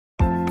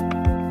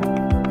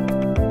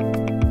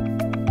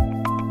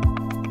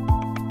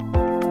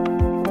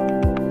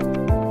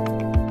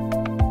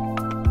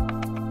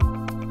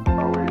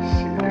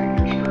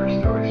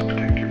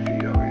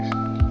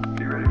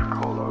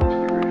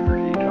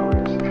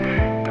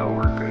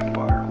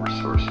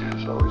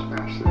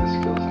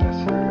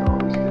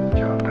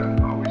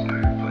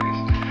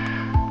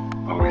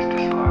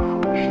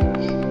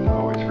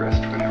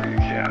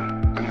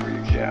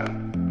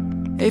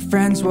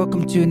friends.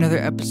 Welcome to another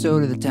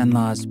episode of the 10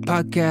 Laws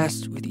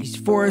podcast with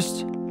East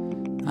Forest.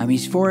 I'm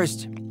East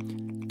Forest,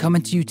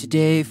 coming to you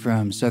today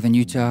from southern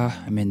Utah.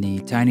 I'm in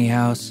the tiny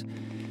house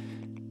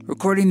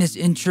recording this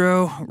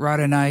intro. Rod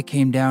and I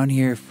came down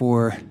here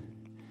for,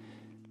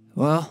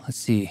 about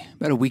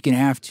a week and a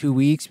half, 2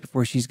 weeks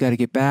before she's got to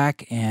get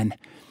back. And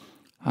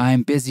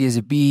I'm busy as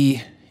a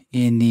bee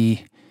in the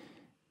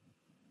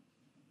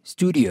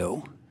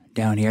studio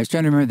down here. I was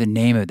trying to remember the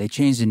name of it. They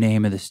changed the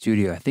name of the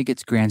studio. I think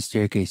it's Grand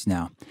Staircase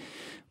now.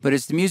 But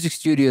it's the music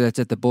studio that's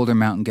at the Boulder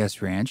Mountain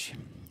Guest Ranch.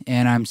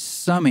 And I'm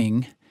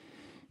summing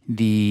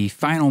the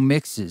final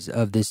mixes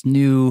of this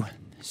new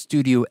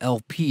studio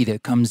LP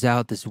that comes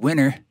out this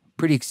winter.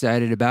 Pretty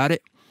excited about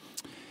it.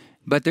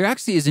 But there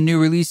actually is a new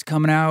release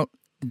coming out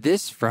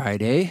this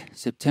Friday,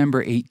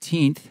 September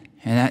 18th.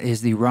 And that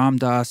is the Ram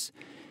Dass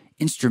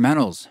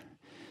Instrumentals.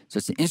 So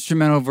it's an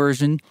instrumental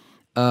version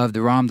of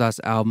the Ram Dass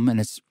album, and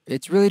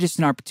it's really just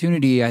an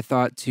opportunity, I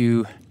thought,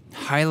 to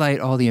highlight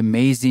all the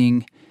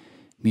amazing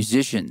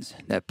musicians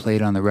that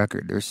played on the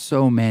record. There's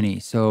so many,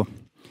 so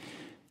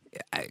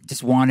I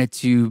just wanted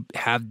to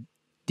have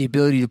the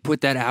ability to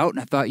put that out, and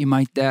I thought you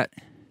might thought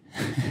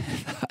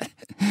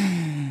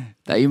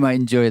you might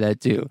enjoy that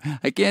too.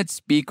 I can't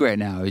speak right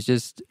now. I was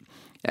just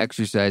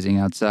exercising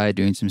outside,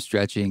 doing some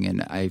stretching,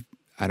 and I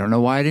don't know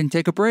why I didn't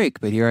take a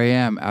break, but here I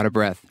am, out of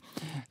breath.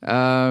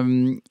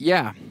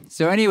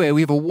 So anyway,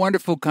 we have a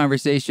wonderful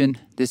conversation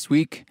this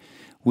week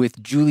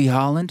with Julie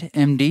Holland,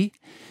 MD.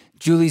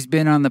 Julie's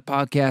been on the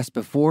podcast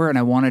before, and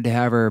I wanted to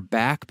have her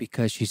back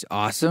because she's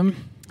awesome,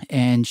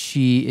 and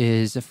she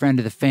is a friend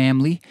of the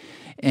family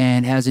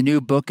and has a new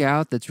book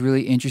out that's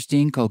really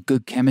interesting called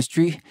Good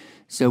Chemistry.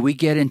 So we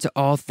get into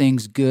all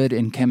things good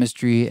in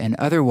chemistry and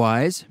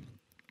otherwise.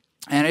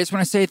 And I just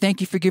want to say thank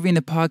you for giving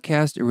the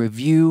podcast a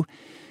review.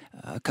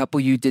 A couple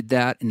of you did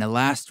that in the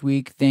last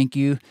week. Thank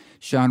you.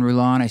 Sean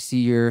Roulon, I see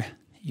your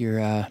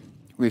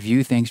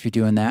review. Thanks for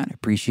doing that. I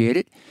appreciate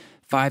it.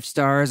 5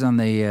 stars on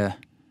the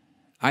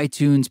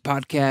iTunes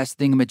podcast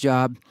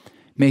thingamajob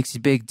makes a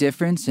big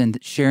difference, and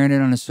sharing it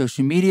on the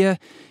social media.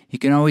 You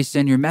can always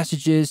send your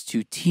messages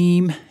to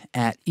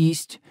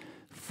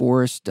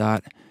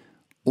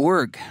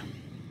team@eastforest.org.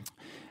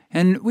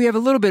 And we have a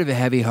little bit of a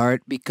heavy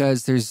heart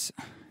because there's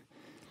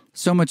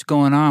so much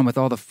going on with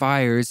all the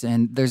fires,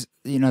 and there's,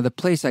 the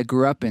place I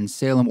grew up in,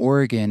 Salem,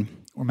 Oregon,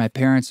 where my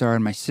parents are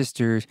and my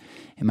sisters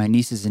and my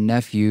nieces and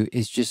nephew,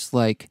 is just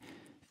like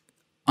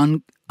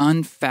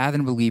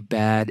unfathomably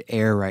bad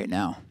air right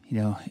now.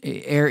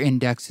 Air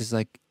index is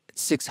like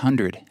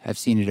 600. I've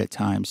seen it at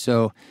times.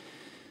 So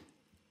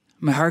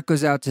my heart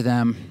goes out to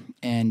them,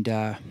 and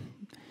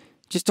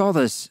just all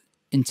this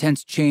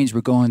intense change we're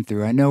going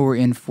through. I know we're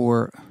in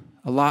for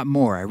a lot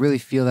more. I really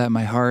feel that in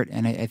my heart,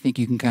 and I think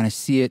you can kind of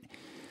see it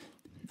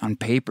on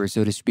paper,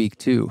 so to speak,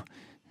 too.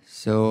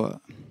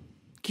 So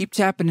keep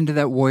tapping into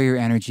that warrior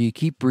energy.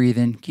 Keep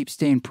breathing. Keep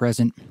staying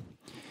present,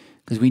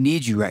 because we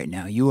need you right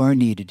now. You are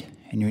needed,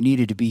 and you're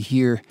needed to be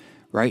here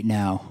right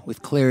now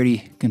with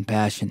clarity,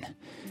 compassion,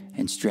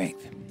 and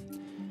strength.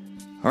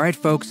 All right,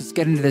 folks, let's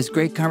get into this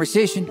great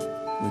conversation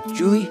with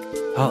Julie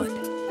Holland.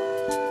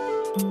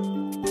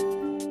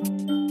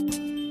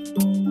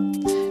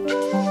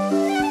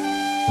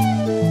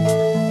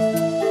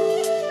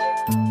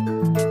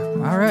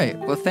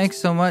 Well, thanks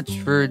so much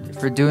for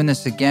doing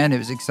this again. It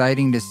was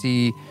exciting to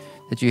see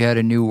that you had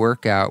a new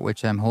workout,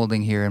 which I'm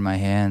holding here in my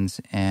hands,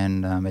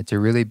 and it's a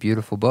really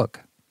beautiful book.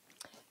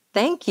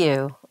 Thank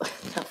you.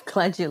 I'm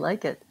glad you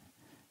like it.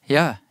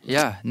 Yeah.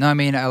 No, I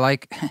mean, I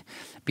like,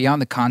 beyond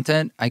the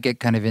content, I get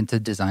kind of into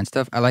design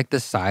stuff. I like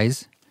the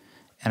size,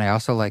 and I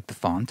also like the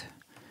font,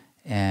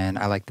 and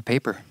I like the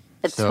paper.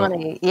 It's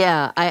funny.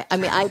 Yeah.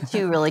 I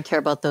too really care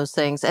about those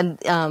things. And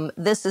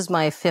this is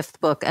my 5th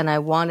book, and I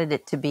wanted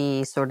it to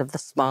be sort of the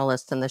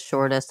smallest and the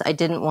shortest. I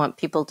didn't want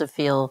people to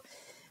feel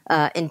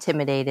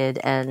intimidated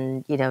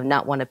and,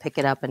 not want to pick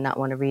it up and not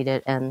want to read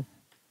it. And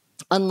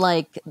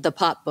unlike the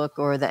pot book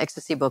or the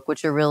ecstasy book,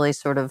 which are really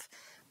sort of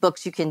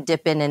books you can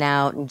dip in and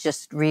out and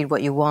just read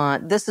what you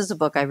want, this is a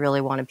book I really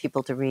wanted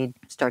people to read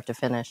start to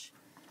finish.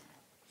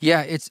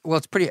 Yeah, it's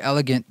pretty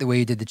elegant the way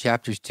you did the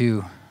chapters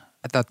too.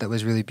 I thought that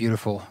was really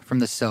beautiful, from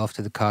the self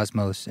to the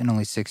cosmos, in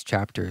only 6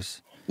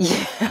 chapters.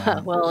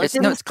 Yeah,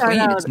 it's clean.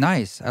 Out. It's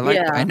nice. I like.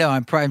 Yeah. I know.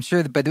 I'm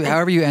sure. But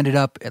however you ended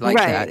up like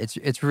that,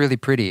 it's really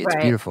pretty. It's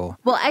beautiful.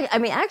 Well,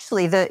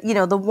 actually,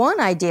 the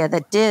one idea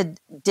that did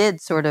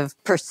sort of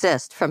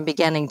persist from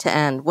beginning to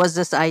end was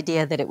this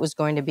idea that it was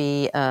going to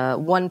be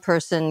one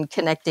person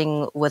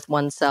connecting with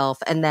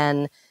oneself, and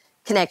then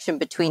connection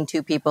between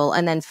 2 people,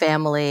 and then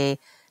family.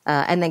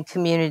 And then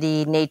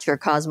community, nature,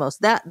 cosmos.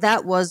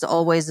 That was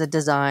always a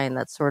design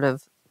that sort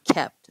of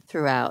kept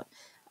throughout.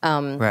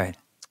 Right.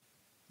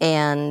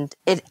 And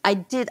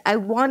I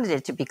wanted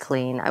it to be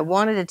clean. I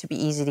wanted it to be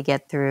easy to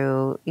get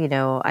through.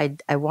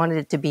 I wanted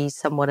it to be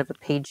somewhat of a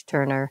page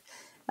turner.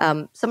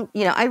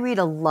 I read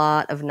a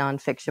lot of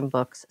nonfiction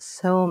books,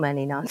 so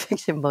many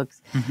nonfiction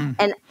books,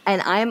 and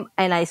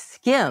I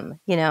skim.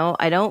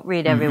 I don't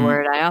read every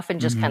word. I often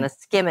just kind of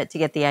skim it to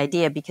get the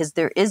idea, because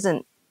there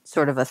isn't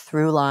sort of a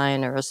through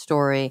line or a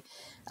story.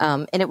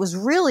 And it was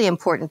really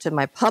important to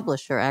my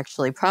publisher,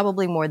 actually,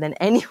 probably more than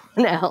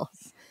anyone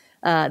else,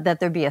 that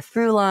there be a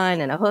through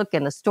line and a hook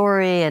and a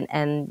story, and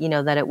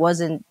that it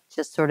wasn't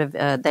just sort of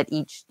that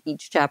each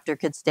chapter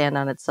could stand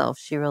on itself.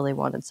 She really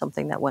wanted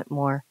something that went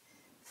more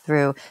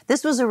through.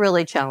 This was a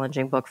really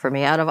challenging book for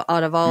me. Out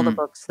of all the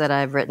books that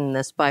I've written,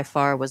 this by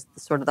far was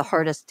sort of the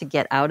hardest to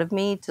get out of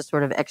me, to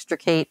sort of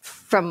extricate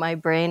from my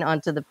brain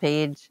onto the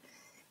page.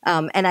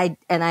 And I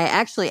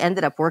actually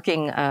ended up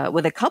working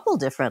with a couple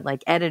different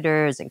like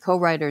editors and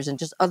co-writers and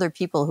just other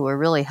people who were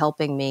really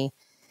helping me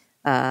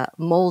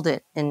mold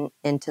it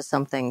into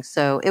something.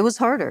 So it was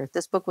harder.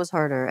 This book was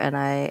harder, and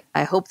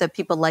I hope that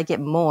people like it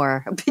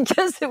more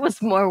because it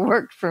was more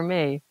work for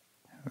me.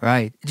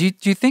 Right. Do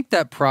you think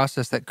that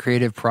process, that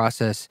creative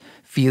process,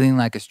 feeling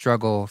like a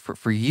struggle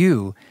for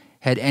you,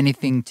 had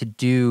anything to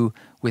do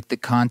with the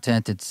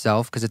content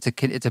itself? Because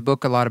it's a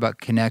book a lot about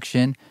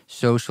connection,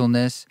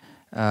 socialness,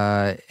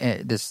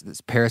 this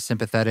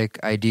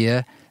parasympathetic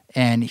idea.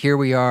 And here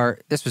we are.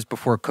 This was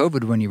before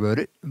COVID when you wrote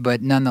it,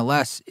 but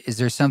nonetheless, is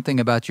there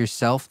something about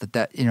yourself that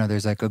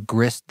there's like a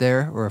grist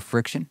there or a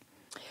friction?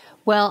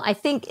 Well, I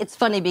think it's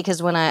funny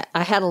because when I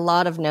had a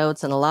lot of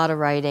notes and a lot of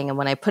writing, and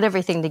when I put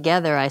everything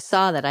together, I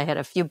saw that I had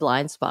a few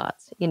blind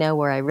spots,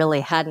 where I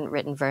really hadn't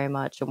written very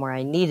much and where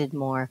I needed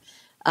more,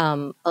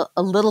 a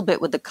little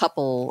bit with the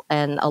couple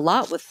and a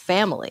lot with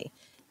family.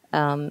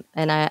 And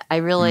I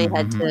really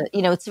had to,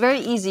 it's very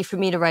easy for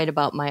me to write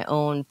about my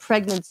own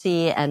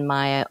pregnancy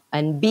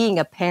and being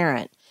a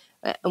parent.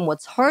 And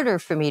what's harder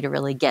for me to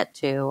really get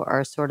to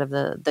are sort of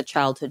the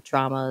childhood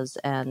traumas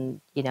and,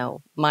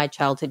 my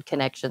childhood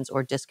connections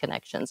or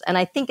disconnections. And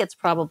I think it's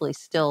probably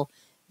still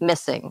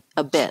missing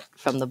a bit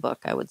from the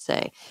book, I would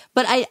say.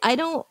 But I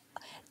don't,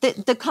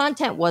 the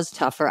content was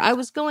tougher. I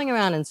was going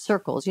around in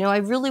circles. I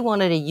really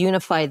wanted a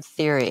unified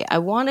theory. I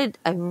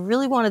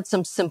really wanted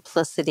some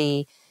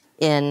simplicity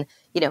in,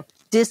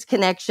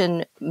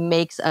 disconnection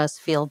makes us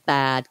feel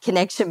bad.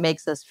 Connection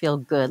makes us feel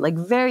good. Like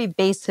very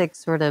basic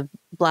sort of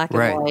black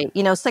and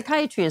white.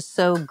 Psychiatry is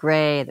so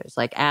gray. There's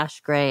like ash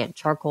gray and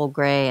charcoal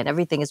gray and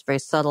everything is very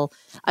subtle.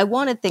 I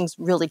wanted things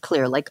really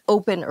clear, like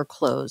open or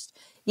closed.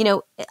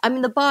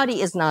 The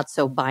body is not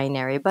so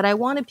binary, but I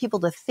wanted people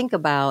to think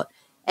about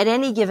at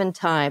any given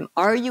time,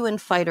 are you in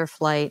fight or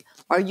flight?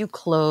 Are you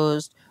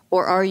closed?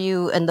 Or are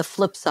you in the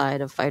flip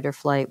side of fight or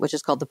flight, which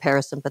is called the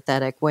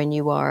parasympathetic, when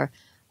you are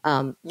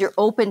you're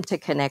open to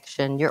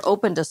connection, you're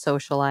open to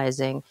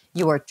socializing,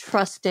 you are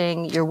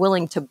trusting, you're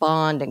willing to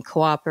bond and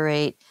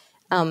cooperate.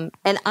 And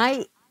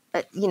I,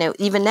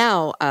 even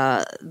now,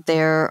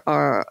 there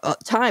are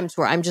times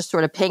where I'm just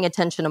sort of paying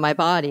attention to my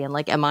body and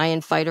like, am I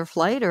in fight or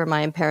flight or am I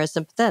in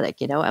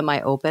parasympathetic? Am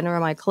I open or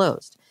am I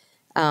closed?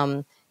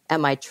 Am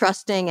I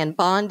trusting and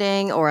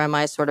bonding or am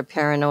I sort of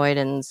paranoid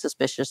and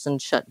suspicious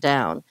and shut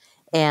down?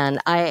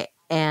 And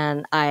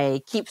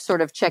I keep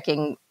sort of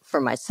checking for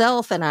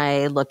myself, and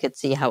I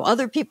see how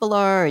other people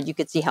are. Or you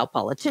could see how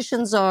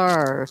politicians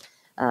are,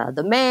 or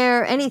the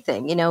mayor,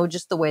 anything,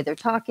 just the way they're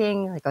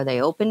talking. Like, are they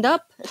opened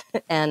up,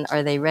 and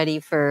are they ready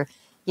for,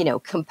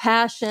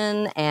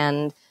 compassion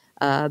and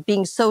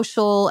being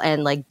social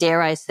and, like,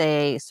 dare I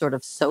say, sort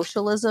of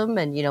socialism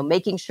and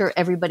making sure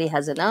everybody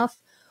has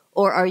enough.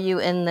 Or are you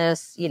in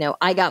this,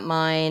 I got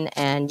mine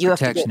and you have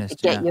to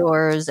get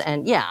yours.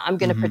 And I'm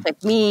going to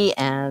protect me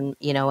and,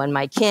 and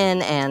my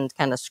kin and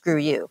kind of screw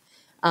you.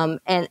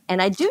 And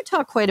I do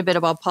talk quite a bit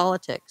about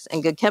politics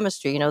and good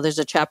chemistry. There's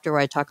a chapter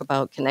where I talk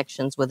about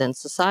connections within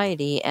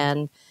society.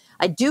 And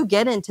I do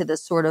get into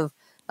this sort of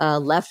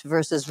left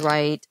versus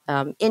right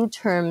in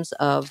terms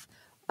of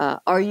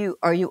are you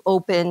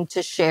open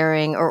to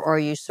sharing or are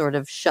you sort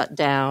of shut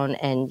down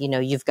and,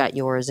 you've got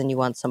yours and you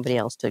want somebody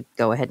else to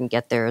go ahead and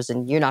get theirs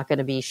and you're not going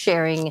to be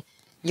sharing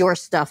your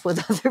stuff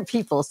with other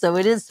people. So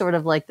it is sort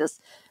of like this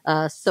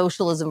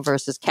socialism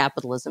versus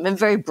capitalism in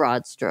very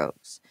broad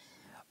strokes.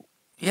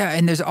 Yeah,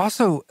 and there's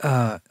also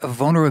a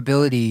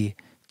vulnerability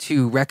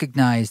to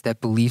recognize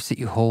that beliefs that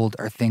you hold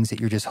are things that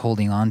you're just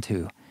holding on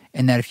to,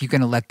 and that if you're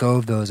going to let go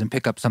of those and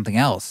pick up something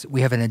else,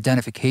 we have an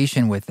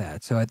identification with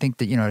that. So I think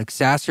that, it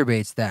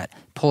exacerbates that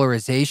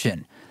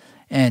polarization,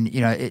 and,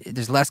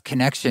 there's less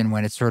connection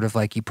when it's sort of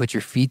like you put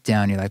your feet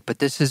down, you're like, but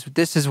this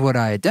is what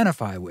I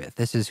identify with.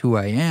 This is who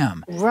I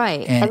am.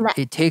 Right. And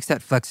it takes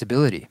that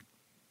flexibility.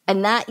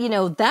 And that,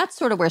 that's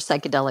sort of where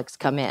psychedelics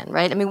come in,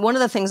 right? I mean, one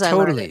of the things I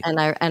learned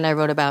and I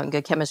wrote about in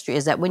Good Chemistry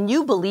is that when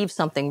you believe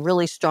something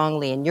really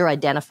strongly and you're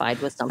identified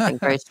with something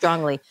very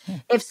strongly,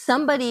 if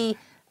somebody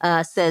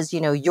says,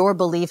 your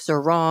beliefs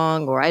are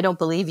wrong or I don't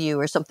believe you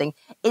or something,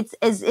 it's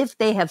as if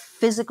they have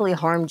physically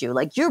harmed you.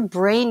 Like your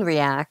brain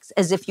reacts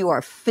as if you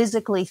are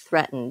physically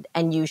threatened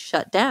and you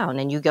shut down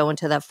and you go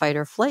into that fight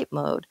or flight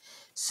mode.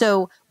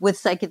 So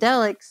with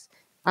psychedelics,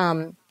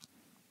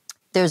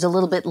 there's a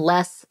little bit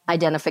less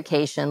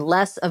identification,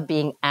 less of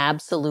being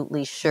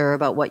absolutely sure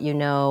about what you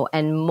know,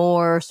 and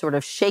more sort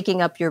of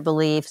shaking up your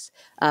beliefs.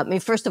 I mean,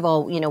 first of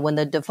all, when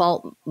the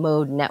default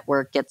mode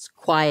network gets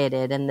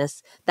quieted, and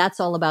that's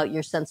all about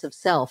your sense of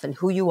self and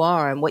who you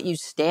are and what you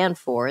stand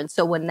for. And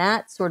so when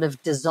that sort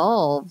of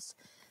dissolves,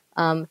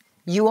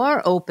 you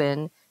are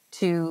open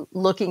to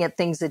looking at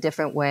things a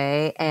different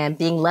way and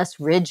being less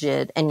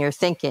rigid in your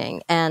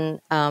thinking.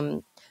 And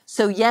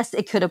so, yes,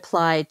 it could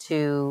apply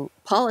to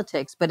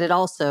politics, but it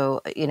also,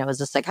 as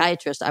a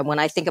psychiatrist, when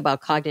I think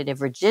about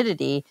cognitive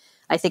rigidity,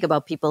 I think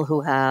about people who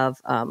have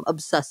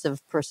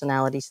obsessive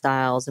personality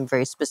styles and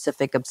very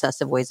specific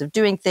obsessive ways of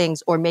doing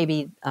things, or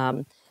maybe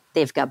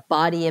they've got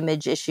body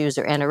image issues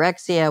or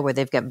anorexia, where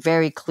they've got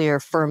very clear,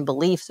 firm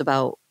beliefs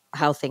about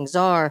how things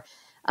are.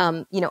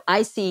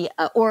 I see,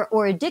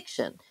 or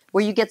addiction,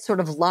 where you get sort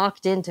of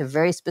locked into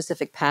very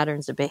specific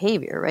patterns of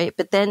behavior, right?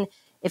 But then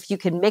if you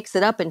can mix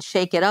it up and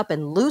shake it up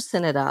and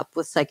loosen it up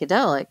with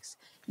psychedelics,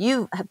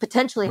 you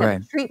potentially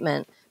have a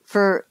treatment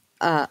for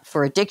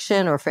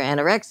addiction or for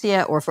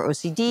anorexia or for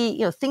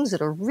OCD, things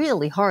that are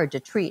really hard to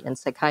treat in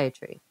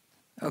psychiatry.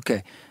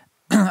 Okay.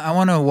 I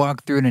want to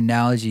walk through an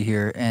analogy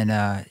here, and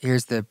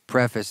here's the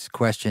preface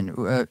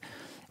question.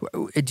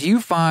 Do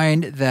you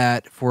find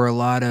that for a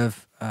lot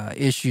of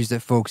issues that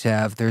folks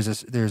have,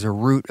 there's a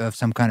root of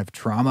some kind of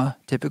trauma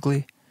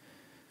typically?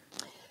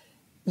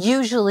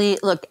 Usually,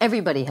 look,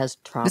 everybody has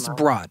trauma. It's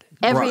broad.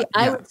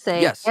 I would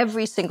say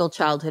every single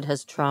childhood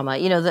has trauma.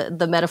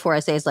 The metaphor I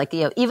say is like,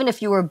 even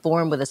if you were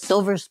born with a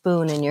silver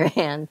spoon in your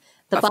hand,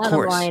 the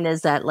bottom line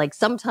is that, like,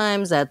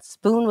 sometimes that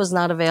spoon was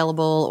not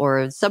available,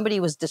 or somebody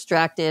was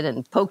distracted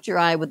and poked your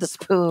eye with the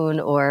spoon,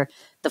 or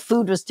the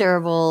food was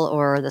terrible,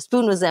 or the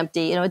spoon was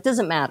empty. It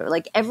doesn't matter.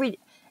 Like, every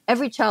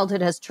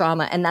childhood has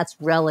trauma, and that's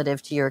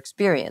relative to your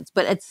experience.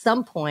 But at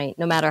some point,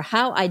 no matter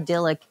how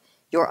idyllic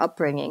your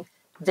upbringing,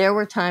 there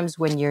were times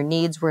when your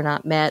needs were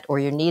not met, or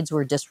your needs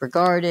were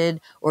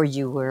disregarded, or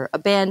you were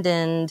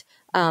abandoned,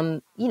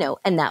 and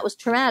that was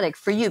traumatic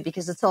for you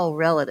because it's all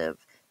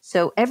relative.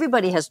 So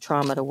everybody has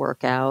trauma to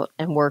work out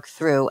and work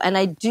through. And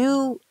I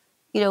do,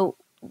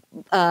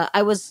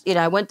 I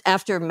went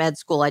after med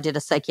school, I did a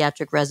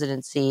psychiatric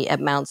residency at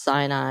Mount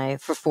Sinai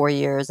for 4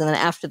 years. And then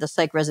after the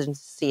psych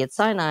residency at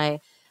Sinai,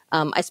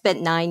 I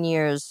spent 9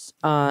 years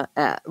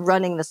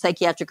running the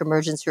psychiatric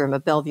emergency room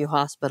at Bellevue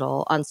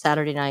Hospital on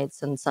Saturday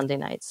nights and Sunday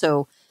nights.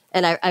 So,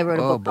 and I wrote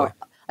a book.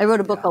 I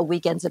wrote a book called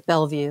Weekends at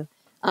Bellevue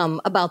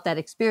about that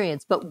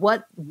experience. But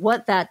what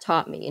that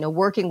taught me,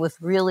 working with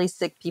really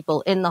sick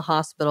people in the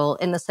hospital,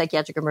 in the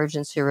psychiatric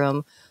emergency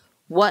room,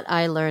 what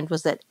I learned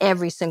was that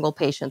every single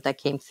patient that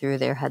came through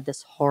there had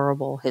this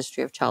horrible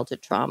history of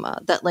childhood trauma.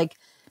 That, like,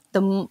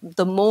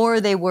 the more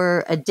they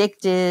were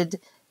addicted,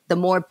 the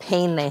more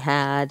pain they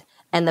had.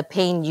 And the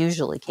pain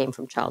usually came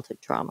from childhood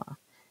trauma.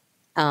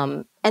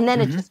 And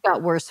then it just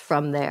got worse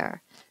from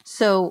there.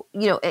 So,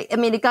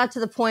 it got to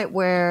the point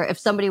where if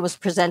somebody was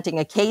presenting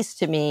a case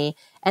to me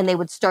and they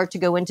would start to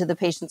go into the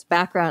patient's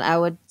background, I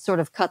would sort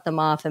of cut them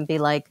off and be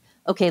like,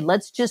 okay,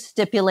 let's just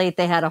stipulate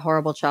they had a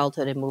horrible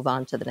childhood and move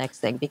on to the next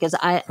thing, because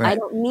I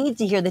don't need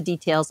to hear the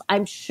details.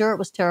 I'm sure it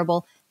was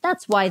terrible.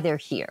 That's why they're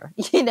here.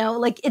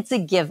 It's a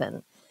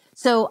given.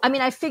 So,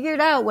 I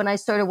figured out when I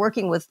started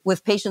working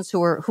with patients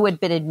who had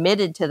been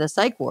admitted to the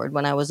psych ward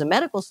when I was a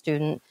medical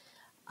student,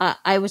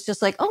 I was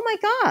just like, oh my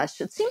gosh,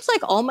 it seems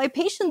like all my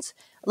patients,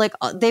 like,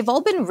 they've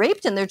all been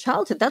raped in their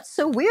childhood. That's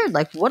so weird.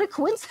 Like, what a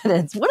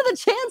coincidence. What are the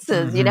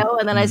chances,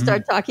 And then I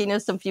start talking to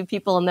some few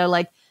people and they're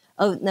like,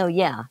 oh, no,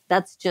 yeah,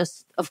 that's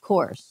just, of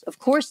course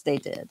they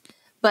did.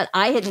 But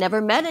I had never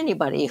met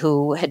anybody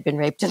who had been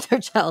raped in their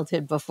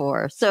childhood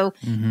before. So,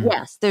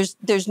 yes,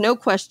 there's no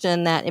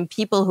question that in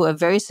people who have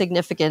very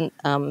significant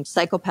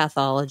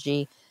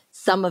psychopathology,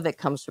 some of it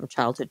comes from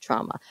childhood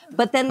trauma.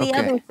 But then the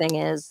other thing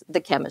is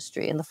the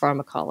chemistry and the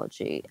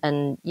pharmacology.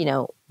 And,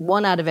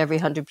 1 out of every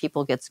 100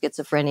 people gets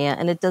schizophrenia,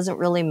 and it doesn't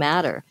really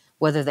matter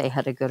whether they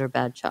had a good or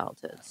bad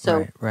childhood.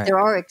 So there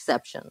are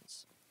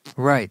exceptions.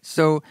 Right.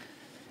 So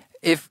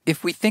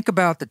if we think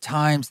about the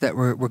times that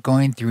we're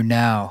going through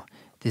now,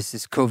 this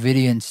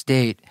COVIDian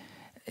state,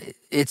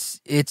 it's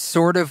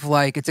sort of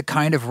like, it's a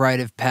kind of rite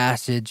of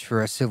passage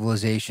for a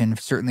civilization,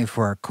 certainly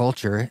for our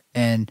culture.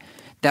 And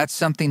that's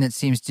something that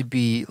seems to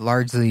be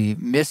largely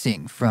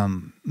missing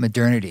from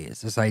modernity,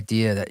 is this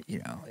idea that,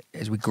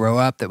 as we grow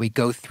up, that we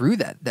go through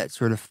that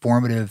sort of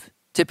formative,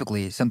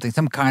 typically some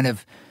kind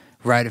of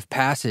rite of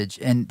passage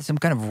and some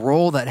kind of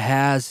role that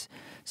has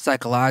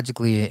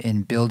psychologically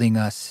in building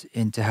us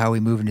into how we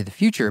move into the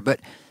future. But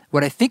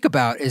what I think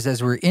about is,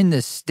 as we're in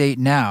this state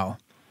now,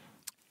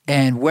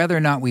 and whether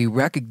or not we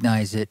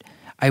recognize it,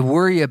 I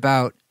worry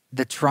about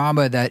the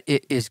trauma that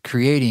it is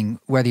creating,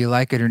 whether you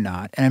like it or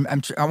not. And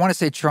I want to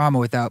say trauma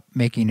without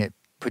making it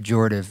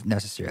pejorative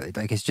necessarily.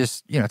 Like, it's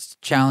just, it's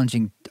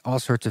challenging. All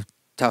sorts of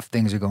tough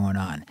things are going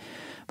on.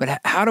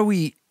 But how do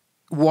we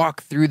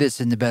walk through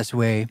this in the best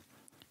way,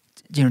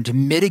 to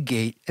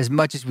mitigate as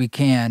much as we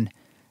can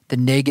the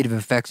negative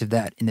effects of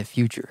that in the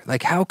future?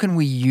 Like, how can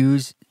we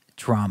use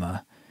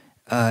trauma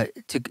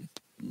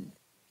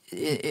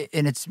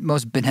in its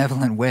most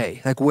benevolent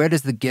way. Like, where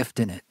does the gift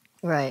in it?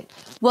 Right.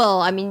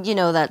 Well, I mean,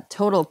 that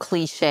total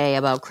cliche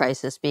about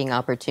crisis being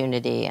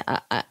opportunity,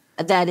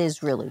 that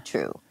is really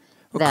true.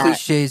 Well,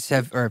 cliches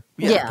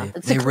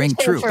It's a they ring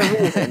cliche true. for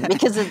a reason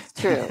because it's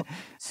true.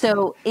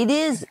 So it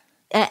is,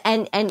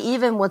 and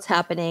even what's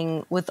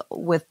happening with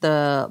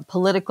the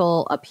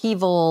political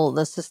upheaval,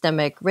 the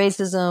systemic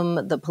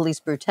racism, the police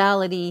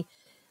brutality.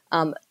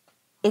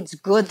 It's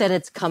good that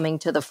it's coming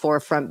to the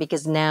forefront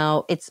because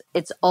now it's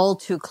all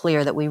too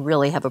clear that we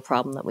really have a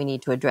problem that we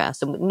need to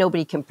address, and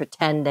nobody can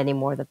pretend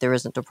anymore that there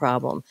isn't a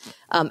problem.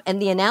 And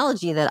the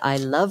analogy that I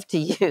love to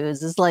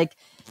use is like,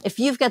 if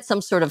you've got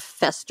some sort of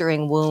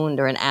festering wound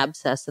or an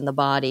abscess in the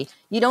body,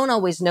 you don't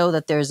always know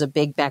that there's a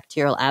big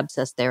bacterial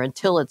abscess there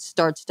until it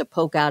starts to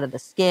poke out of the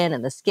skin,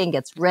 and the skin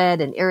gets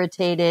red and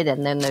irritated,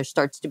 and then there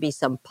starts to be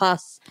some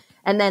pus.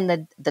 And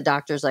then the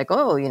doctor's like,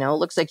 oh,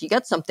 looks like you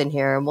got something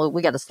here. And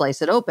we got to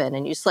slice it open.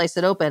 And you slice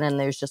it open and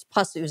there's just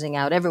pus oozing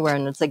out everywhere.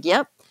 And it's like,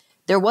 yep,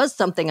 there was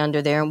something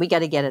under there and we got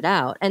to get it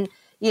out. And,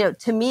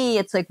 to me,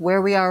 it's like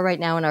where we are right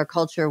now in our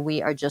culture,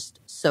 we are just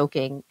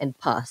soaking in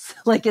pus.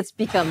 Like, it's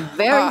become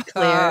very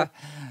clear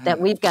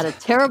that we've got a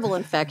terrible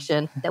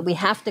infection, that we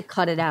have to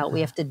cut it out.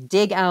 We have to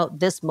dig out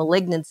this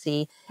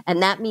malignancy.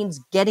 And that means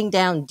getting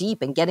down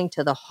deep and getting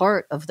to the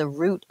heart of the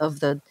root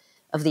of the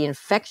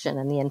infection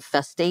and the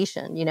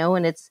infestation,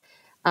 and it's,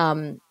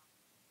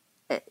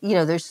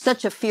 there's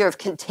such a fear of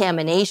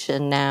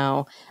contamination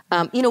now.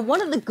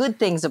 One of the good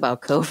things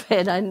about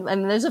COVID,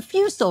 and there's a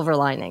few silver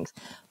linings,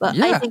 but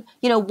I think,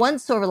 one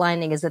silver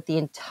lining is that the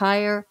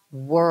entire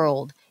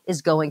world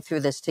is going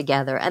through this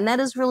together. And that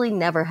has really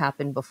never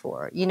happened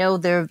before.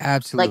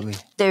 Absolutely. Like,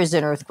 there's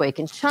an earthquake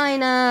in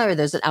China or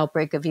there's an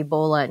outbreak of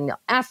Ebola in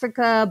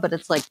Africa, but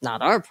it's like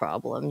not our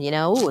problem,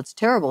 it's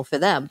terrible for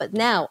them. But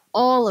now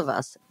all of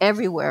us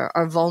everywhere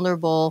are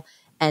vulnerable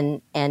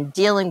and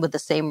dealing with the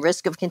same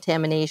risk of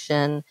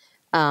contamination,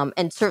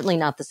 and certainly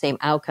not the same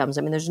outcomes.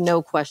 I mean, there's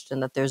no question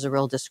that there's a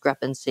real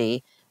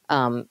discrepancy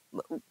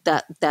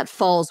that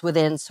falls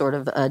within sort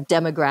of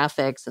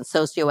demographics and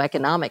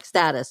socioeconomic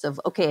status of,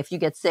 okay, if you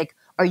get sick,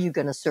 are you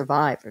going to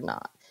survive or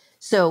not?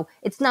 So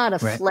it's not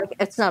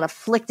it's not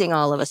afflicting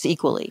all of us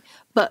equally,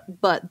 but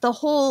the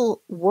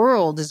whole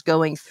world is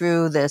going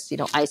through this,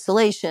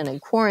 isolation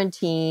and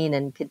quarantine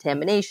and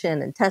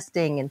contamination and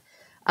testing, and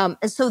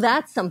so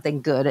that's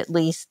something good, at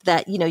least,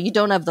 that you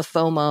don't have the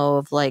FOMO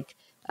of like,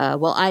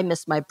 well, I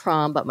missed my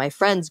prom, but my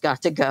friends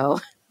got to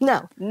go.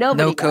 No,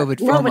 nobody got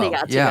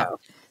to go.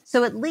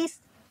 So at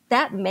least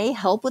that may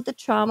help with the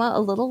trauma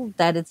a little,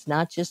 that it's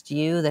not just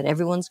you, that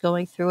everyone's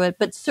going through it.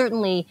 But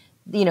certainly,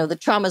 the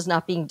trauma is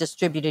not being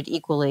distributed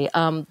equally.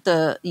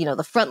 The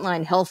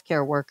frontline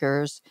healthcare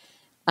workers,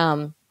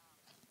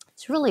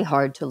 it's really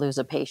hard to lose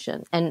a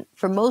patient. And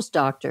for most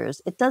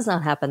doctors, it does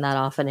not happen that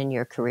often in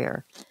your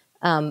career.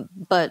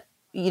 But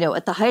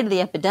at the height of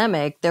the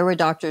epidemic, there were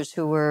doctors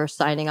who were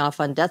signing off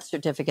on death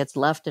certificates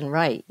left and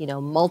right,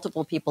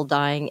 multiple people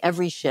dying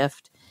every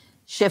shift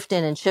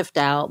in and shift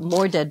out,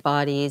 more dead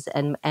bodies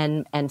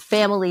and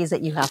families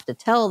that you have to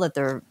tell that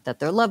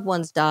their loved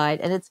ones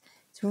died. And it's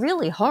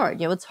really hard.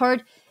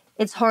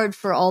 It's hard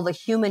for all the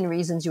human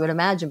reasons you would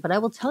imagine, but I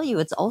will tell you,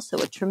 it's also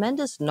a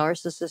tremendous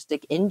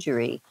narcissistic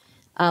injury.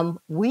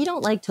 We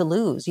don't like to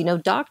lose.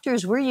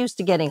 Doctors, we're used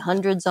to getting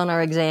hundreds on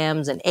our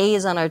exams and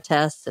A's on our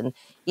tests and,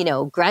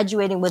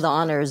 graduating with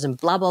honors and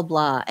blah, blah,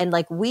 blah. And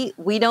like, we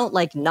don't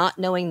like not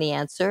knowing the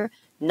answer,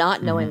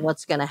 not knowing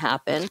what's going to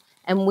happen.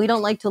 And we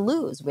don't like to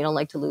lose. We don't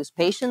like to lose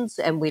patients,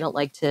 and we don't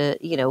like to,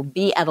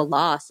 be at a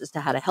loss as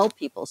to how to help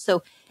people.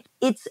 So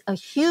it's a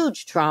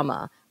huge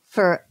trauma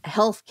for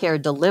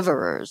healthcare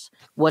deliverers,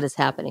 what is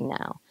happening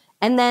now.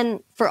 And then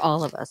for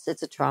all of us,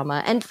 it's a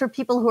trauma. And for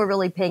people who are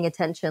really paying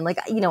attention, like,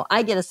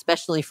 I get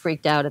especially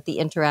freaked out at the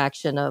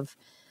interaction of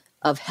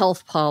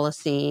health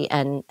policy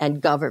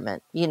and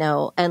government,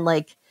 and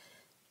like,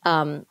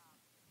 our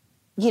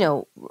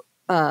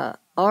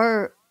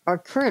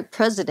current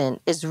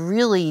president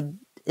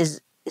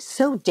is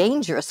so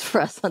dangerous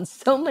for us on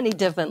so many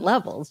different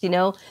levels,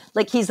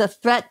 like he's a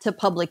threat to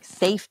public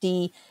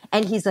safety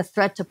and he's a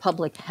threat to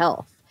public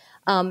health.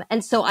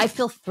 And so I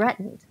feel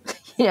threatened,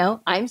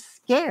 I'm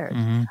scared.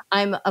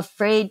 I'm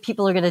afraid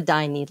people are going to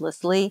die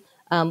needlessly,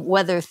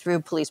 whether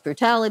through police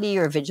brutality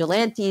or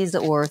vigilantes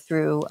or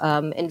through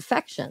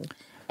infection.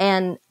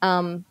 And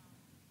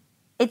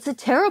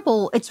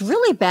it's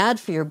really bad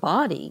for your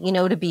body,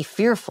 to be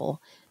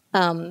fearful.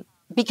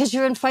 Because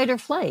you're in fight or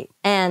flight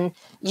and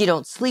you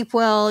don't sleep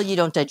well, you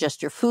don't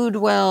digest your food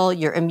well,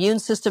 your immune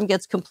system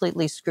gets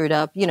completely screwed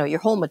up, your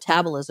whole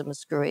metabolism is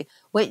screwy.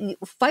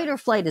 Fight or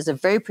flight is a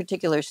very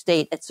particular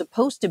state. It's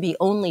supposed to be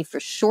only for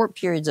short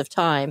periods of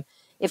time.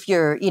 If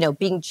you're,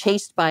 being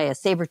chased by a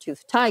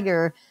saber-toothed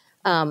tiger,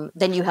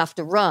 then you have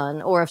to run.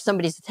 Or if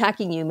somebody's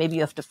attacking you, maybe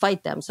you have to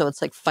fight them. So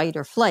it's like fight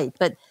or flight.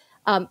 But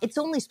it's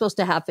only supposed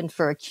to happen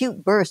for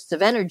acute bursts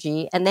of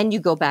energy, and then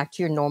you go back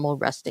to your normal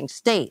resting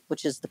state,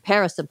 which is the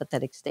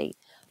parasympathetic state.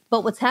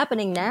 But what's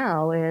happening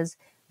now is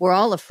we're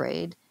all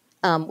afraid.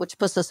 which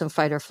puts us in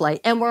fight or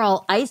flight. And we're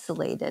all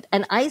isolated.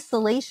 And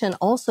isolation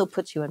also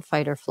puts you in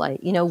fight or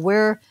flight. You know,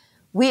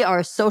 we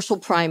are social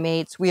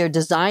primates. We are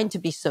designed to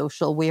be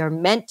social. We are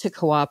meant to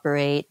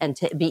cooperate and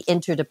to be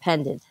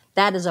interdependent.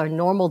 That is our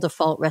normal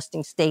default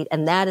resting state.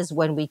 And that is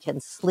when we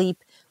can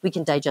sleep, we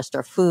can digest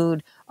our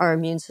food, our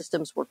immune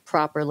systems work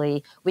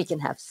properly, we can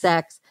have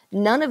sex.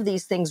 None of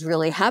these things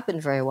really happen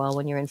very well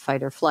when you're in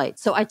fight or flight.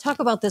 So I talk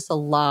about this a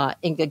lot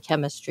in Good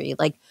Chemistry,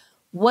 like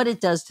what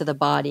it does to the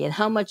body and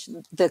how much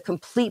the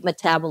complete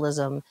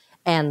metabolism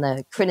and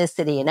the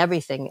chronicity and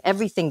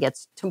everything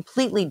gets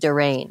completely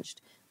deranged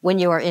when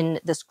you are in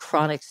this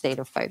chronic state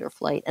of fight or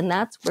flight. And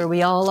that's where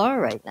we all are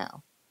right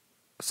now.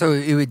 So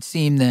it would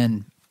seem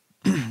then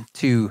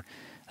to,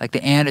 like,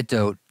 the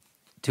antidote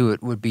to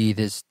it would be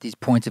these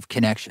points of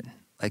connection.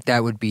 Like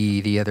that would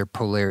be the other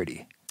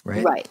polarity,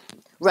 right?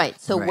 Right.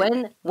 So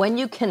when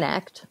you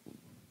connect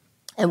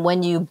and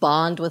when you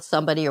bond with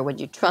somebody or when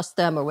you trust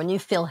them or when you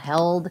feel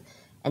held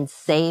and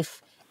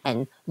safe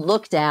and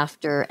looked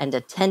after and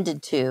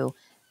attended to,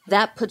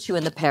 that puts you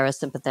in the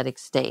parasympathetic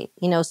state.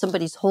 You know,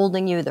 somebody's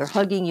holding you, they're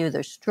hugging you,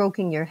 they're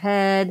stroking your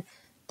head,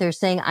 they're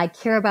saying, I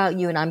care about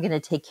you and I'm going to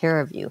take care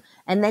of you.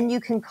 And then you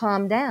can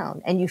calm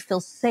down and you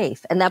feel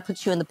safe. And that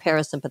puts you in the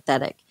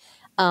parasympathetic.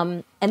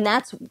 And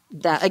that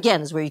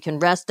again, is where you can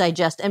rest,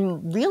 digest.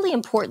 And really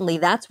importantly,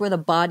 that's where the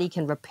body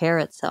can repair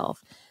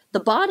itself. The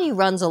body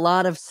runs a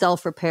lot of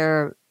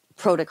self-repair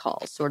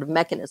protocols, sort of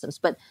mechanisms,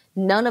 but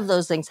none of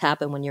those things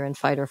happen when you're in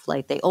fight or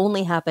flight. They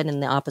only happen in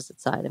the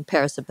opposite side, in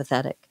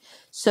parasympathetic.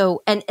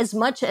 So, and as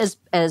much as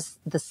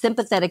the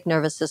sympathetic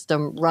nervous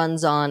system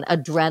runs on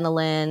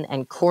adrenaline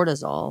and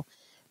cortisol,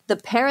 the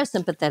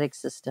parasympathetic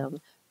system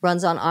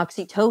runs on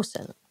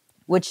oxytocin,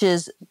 which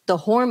is the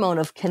hormone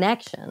of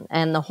connection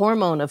and the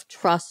hormone of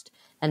trust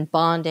and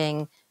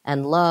bonding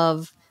and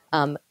love.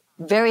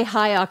 Very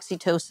high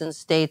oxytocin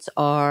states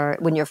are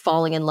when you're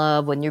falling in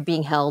love, when you're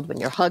being held, when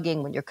you're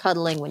hugging, when you're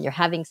cuddling, when you're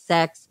having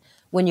sex,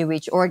 when you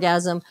reach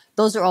orgasm.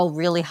 Those are all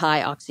really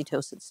high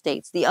oxytocin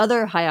states. The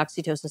other high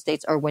oxytocin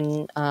states are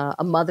when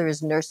a mother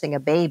is nursing a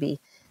baby.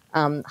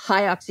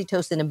 High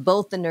oxytocin in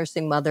both the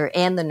nursing mother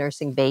and the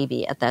nursing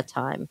baby at that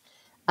time.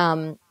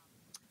 And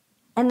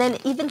then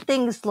even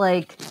things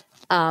like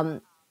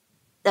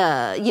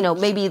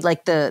maybe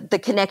like the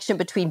connection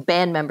between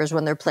band members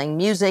when they're playing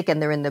music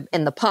and they're in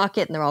the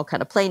pocket and they're all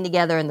kind of playing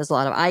together and there's a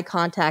lot of eye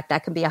contact,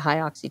 that can be a high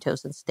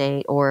oxytocin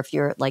state. Or if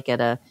you're like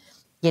at a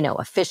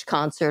Fish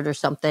concert or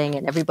something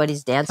and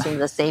everybody's dancing to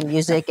the same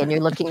music and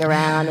you're looking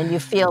around and you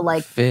feel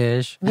like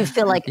Fish. You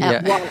feel like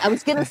I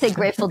was going to say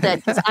Grateful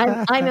Dead because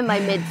I'm in my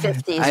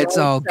mid-50s. It's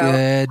all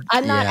good.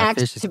 I'm not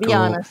actually, Fish is to be cool.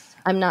 honest,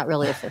 I'm not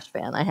really a Fish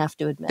fan. I have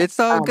to admit. It's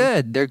all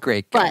good. They're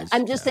great guys. But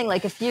I'm just saying,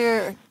 like, if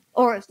you're,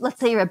 or let's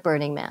say you're at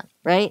Burning Man,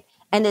 right?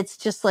 And it's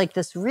just like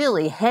this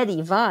really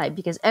heady vibe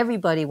because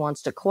everybody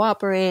wants to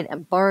cooperate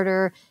and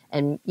barter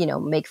and,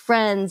 make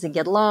friends and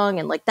get along.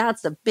 And like,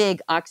 that's a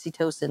big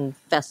oxytocin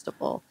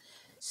festival.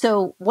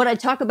 So what I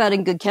talk about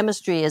in Good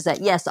Chemistry is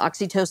that, yes,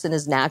 oxytocin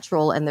is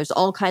natural and there's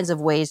all kinds of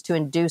ways to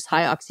induce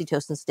high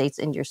oxytocin states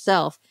in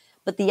yourself.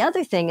 But the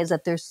other thing is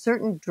that there's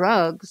certain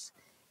drugs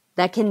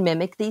that can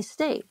mimic these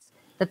states,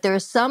 that there are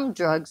some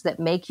drugs that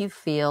make you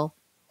feel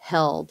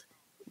held,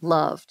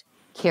 loved,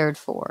 cared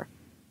for,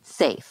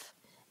 safe.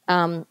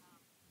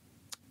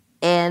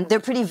 And they're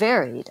pretty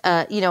varied.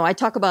 I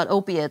talk about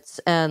opiates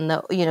and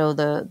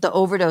the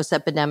overdose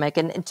epidemic.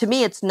 And to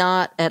me, it's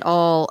not at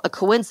all a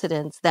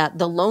coincidence that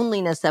the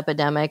loneliness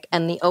epidemic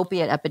and the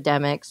opiate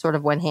epidemic sort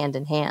of went hand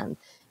in hand.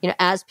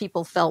 As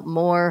people felt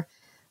more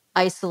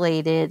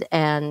isolated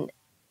and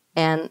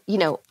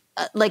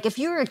like if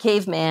you were a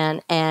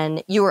caveman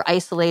and you were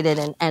isolated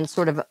and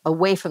sort of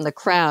away from the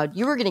crowd,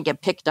 you were going to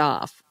get picked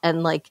off.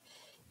 And like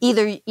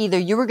either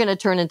you were going to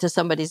turn into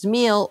somebody's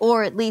meal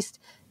or at least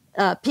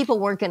people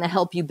weren't going to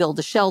help you build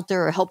a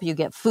shelter or help you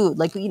get food.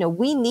 Like,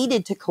 we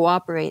needed to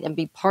cooperate and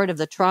be part of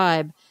the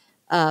tribe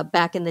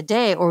back in the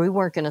day or we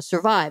weren't going to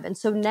survive. And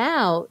so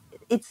now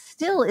it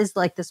still is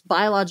like this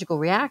biological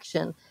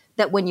reaction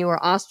that when you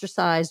are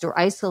ostracized or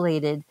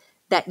isolated,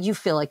 that you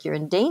feel like you're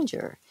in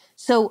danger.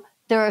 So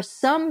there are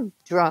some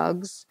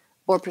drugs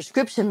or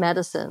prescription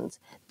medicines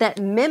that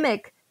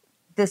mimic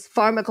this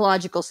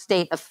pharmacological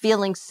state of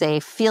feeling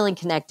safe, feeling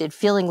connected,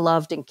 feeling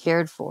loved and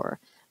cared for.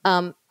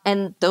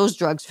 And those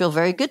drugs feel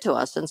very good to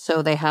us. And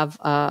so they have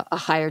a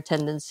higher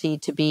tendency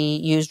to be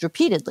used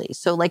repeatedly.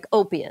 So like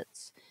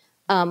opiates.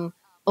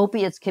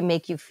 Opiates can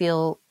make you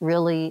feel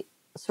really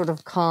sort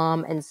of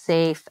calm and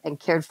safe and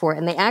cared for.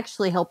 And they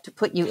actually help to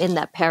put you in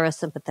that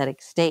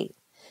parasympathetic state.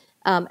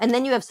 And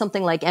then you have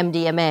something like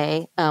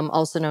MDMA,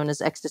 also known as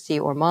ecstasy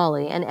or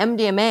Molly. And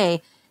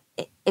MDMA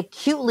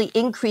acutely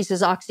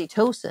increases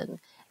oxytocin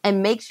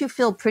and makes you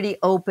feel pretty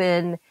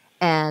open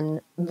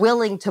and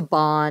willing to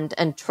bond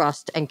and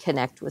trust and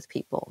connect with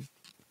people.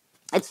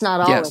 It's not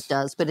all it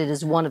does, but it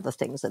is one of the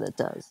things that it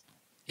does.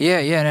 Yeah.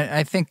 And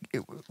I think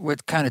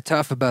what's kind of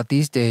tough about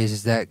these days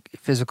is that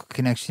physical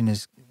connection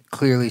is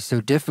clearly so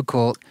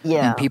difficult.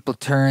 Yeah. And people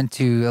turn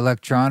to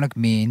electronic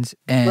means.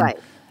 And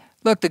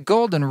Look, the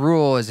golden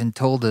rule isn't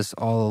told us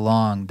all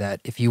along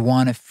that if you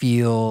want to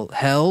feel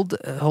held,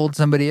 hold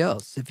somebody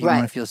else. If you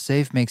want Right. to feel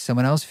safe, make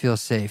someone else feel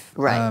safe.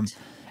 Right.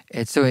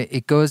 So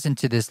it goes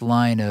into this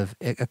line of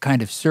a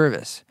kind of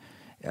service.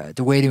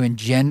 The way to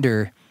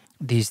engender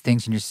these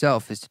things in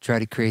yourself is to try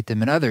to create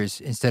them in others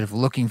instead of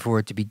looking for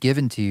it to be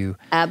given to you.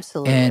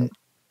 Absolutely. And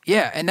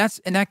yeah, and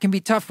that can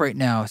be tough right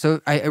now.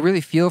 So I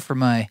really feel for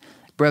my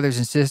brothers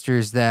and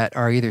sisters that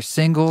are either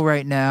single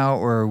right now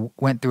or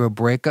went through a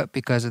breakup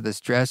because of the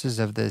stresses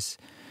of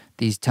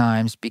these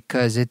times,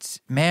 because it's,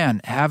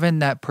 man, having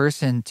that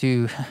person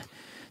to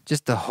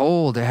just to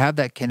hold or have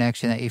that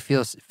connection that you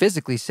feel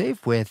physically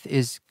safe with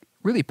is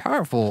really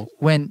powerful.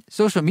 When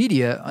social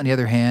media, on the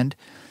other hand,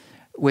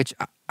 which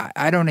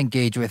I don't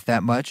engage with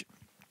that much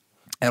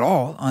at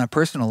all on a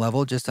personal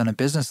level, just on a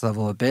business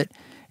level a bit,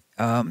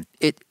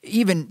 it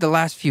even the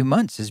last few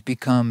months has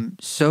become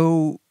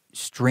so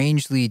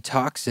strangely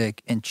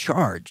toxic and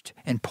charged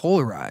and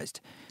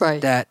polarized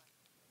that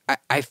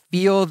I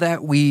feel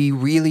that we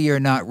really are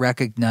not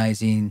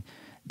recognizing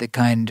the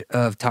kind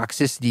of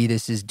toxicity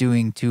this is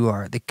doing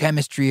to the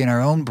chemistry in our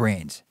own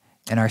brains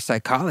and our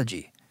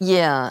psychology.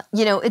 Yeah.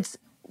 It's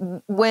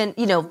when,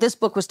 this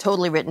book was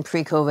totally written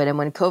pre-COVID. And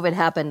when COVID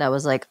happened, I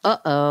was like,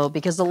 uh-oh,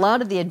 because a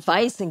lot of the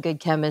advice in good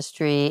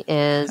chemistry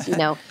is,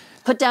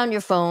 put down your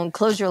phone,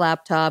 close your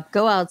laptop,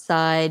 go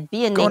outside,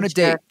 be in nature, on a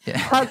date.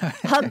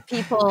 hug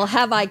people,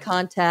 have eye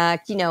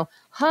contact,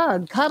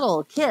 hug,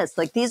 cuddle, kiss.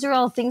 Like, these are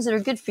all things that are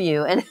good for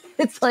you. And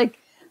it's like,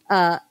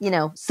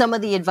 some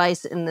of the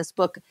advice in this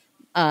book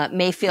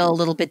may feel a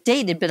little bit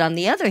dated, but on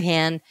the other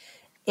hand,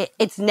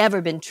 it's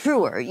never been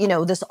truer.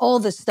 All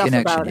this stuff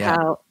about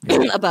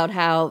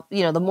how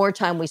the more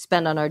time we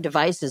spend on our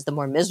devices, the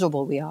more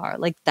miserable we are.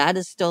 Like, that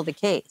is still the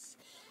case.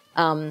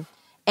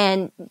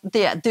 And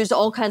there's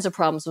all kinds of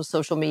problems with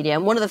social media.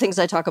 And one of the things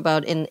I talk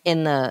about in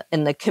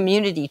the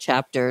community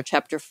chapter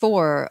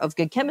 4 of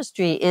Good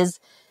Chemistry is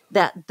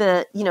that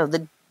the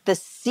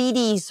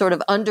seedy sort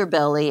of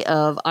underbelly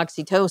of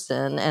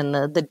oxytocin and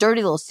the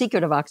dirty little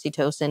secret of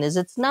oxytocin is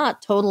it's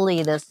not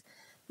totally this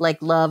like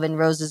love and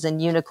roses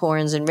and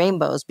unicorns and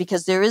rainbows,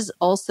 because there is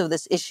also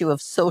this issue of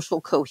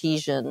social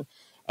cohesion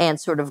and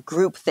sort of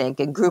groupthink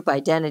and group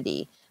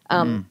identity.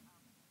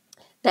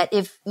 That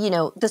if,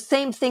 the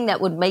same thing that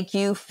would make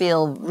you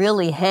feel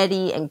really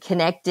heady and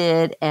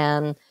connected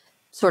and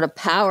sort of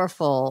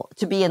powerful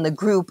to be in the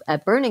group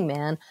at Burning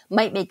Man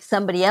might make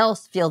somebody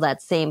else feel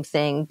that same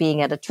thing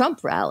being at a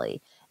Trump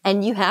rally.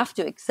 And you have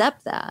to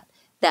accept that,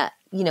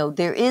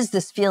 there is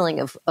this feeling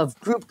of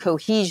group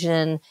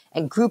cohesion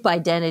and group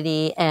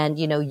identity and,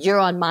 you're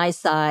on my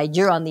side,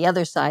 you're on the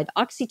other side.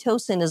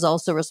 Oxytocin is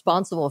also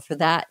responsible for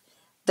that,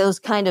 those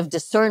kind of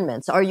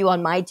discernments. Are you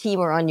on my team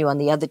or are you on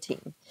the other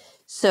team?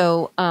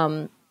 So,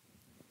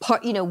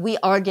 we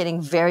are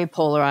getting very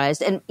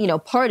polarized. And,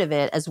 part of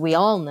it, as we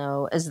all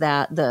know, is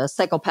that the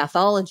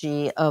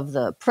psychopathology of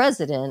the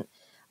president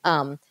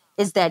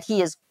is that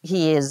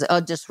he is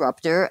a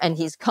disruptor and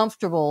he's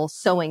comfortable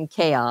sowing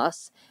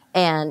chaos.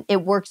 And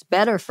it works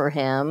better for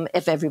him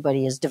if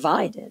everybody is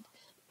divided.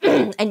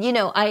 And,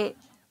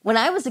 when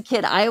I was a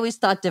kid, I always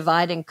thought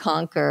divide and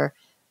conquer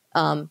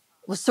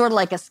was sort of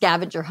like a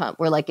scavenger hunt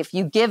where, like, if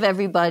you give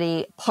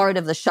everybody part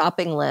of the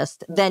shopping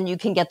list, then you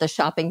can get the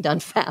shopping done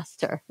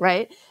faster,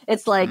 right?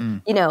 It's like,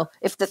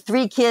 if the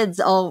 3 kids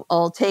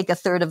all take a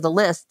third of the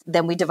list,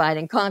 then we divide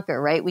and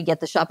conquer, right? We get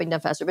the shopping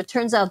done faster. But it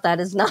turns out that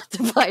is not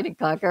divide and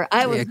conquer.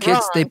 I was kids,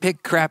 wrong. they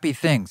pick crappy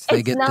things.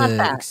 They get not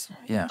that.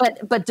 Yeah.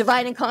 But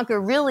divide and conquer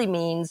really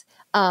means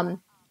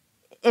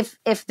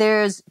if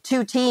there's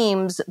 2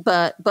 teams,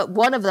 but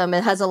one of them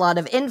has a lot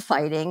of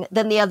infighting,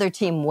 then the other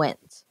team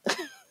wins.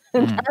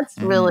 That's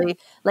really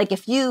like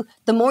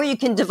the more you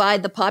can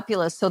divide the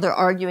populace so they're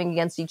arguing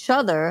against each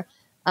other,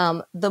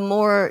 the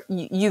more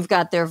you've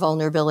got their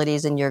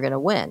vulnerabilities and you're going to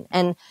win.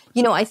 And,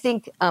 I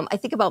think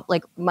about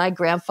like my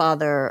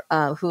grandfather,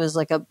 who is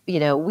like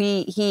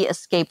he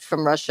escaped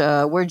from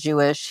Russia. We're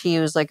Jewish. He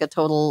was like a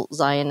total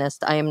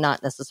Zionist. I am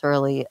not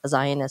necessarily a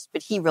Zionist,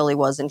 but he really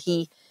was. And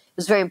it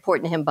was very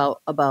important to him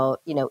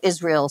about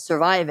Israel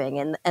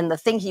surviving. And the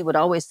thing he would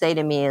always say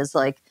to me is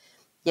like,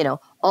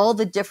 all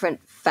the different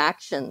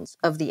factions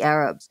of the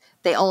Arabs,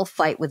 they all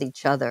fight with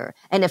each other.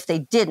 And if they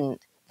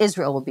didn't,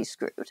 Israel would be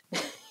screwed,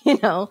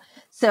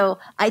 So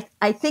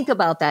I think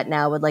about that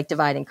now with like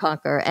divide and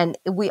conquer. And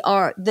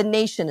the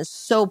nation is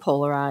so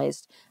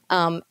polarized.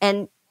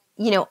 And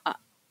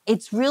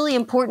it's really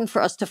important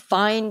for us to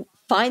find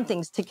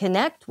things to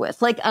connect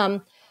with. Like,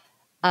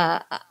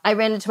 I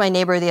ran into my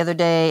neighbor the other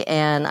day,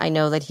 and I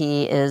know that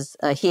he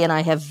and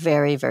I have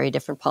very, very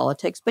different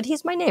politics, but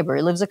he's my neighbor.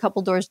 He lives a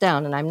couple doors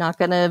down, and I'm not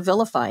going to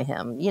vilify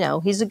him.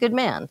 He's a good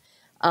man.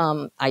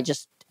 I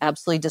just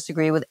absolutely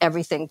disagree with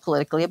everything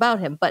politically about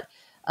him. But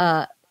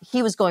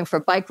he was going for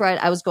a bike ride.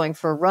 I was going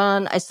for a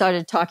run. I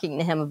started talking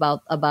to him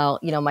about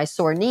my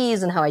sore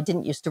knees and how I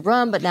didn't used to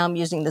run, but now I'm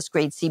using this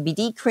great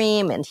CBD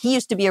cream. And he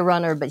used to be a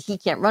runner, but he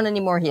can't run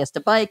anymore. He has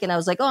to bike. And I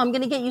was like, oh, I'm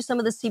going to get you some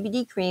of the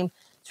CBD cream.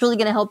 It's really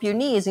going to help your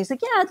knees. And he's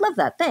like, yeah, I'd love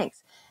that.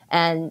 Thanks.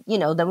 And,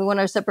 then we went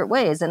our separate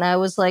ways. And I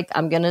was like,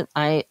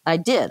 I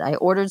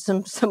ordered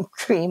some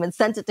cream and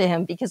sent it to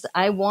him because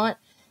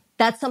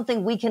that's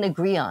something we can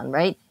agree on,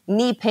 right?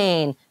 Knee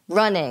pain,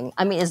 running.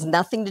 I mean, it's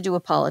nothing to do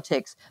with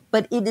politics,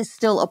 but it is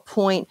still a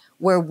point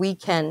where we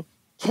can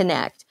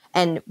connect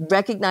and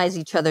recognize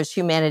each other's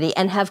humanity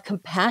and have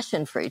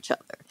compassion for each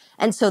other.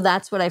 And so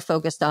that's what I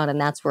focused on, and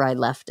that's where I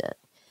left it.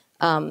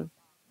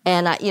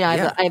 And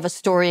I have a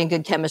story in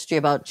Good Chemistry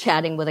about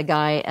chatting with a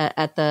guy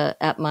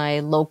at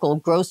my local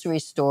grocery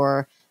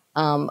store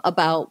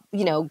about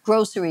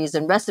groceries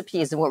and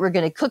recipes and what we're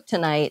going to cook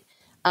tonight.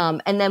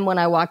 And then when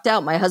I walked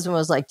out, my husband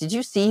was like, "Did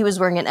you see he was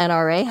wearing an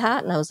NRA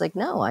hat?" And I was like,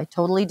 "No, I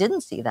totally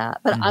didn't see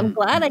that." But I'm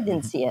glad I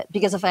didn't see it,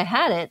 because if I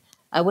had it,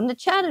 I wouldn't have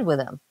chatted with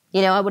him.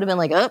 I would have been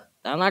like, "Oh,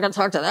 I'm not going to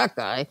talk to that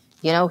guy.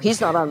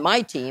 He's not on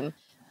my team."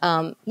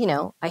 I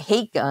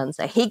hate guns.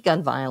 I hate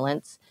gun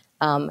violence.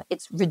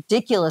 It's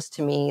ridiculous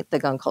to me, the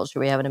gun culture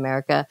we have in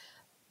America.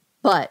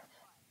 But,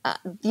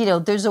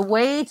 there's a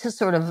way to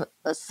sort of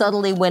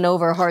subtly win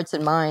over hearts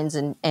and minds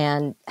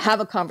and have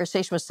a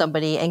conversation with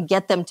somebody and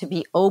get them to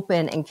be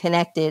open and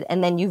connected.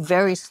 And then you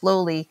very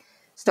slowly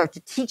start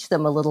to teach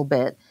them a little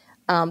bit.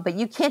 But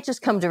you can't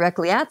just come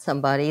directly at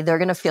somebody. They're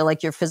going to feel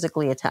like you're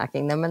physically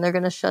attacking them, and they're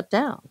going to shut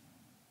down.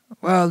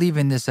 Well,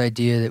 even this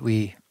idea that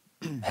we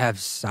have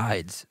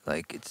sides,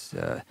 like it's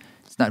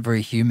not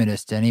very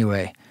humanist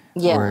anyway.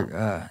 Yeah.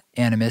 Or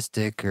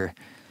animistic, or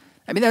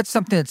that's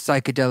something that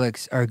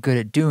psychedelics are good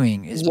at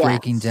doing, is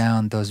breaking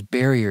down those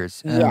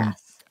barriers.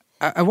 Yes.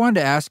 I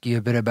wanted to ask you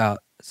a bit about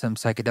some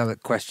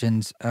psychedelic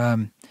questions.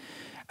 I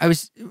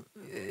was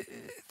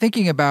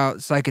thinking about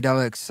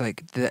psychedelics,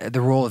 like the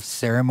role of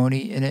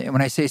ceremony in it. And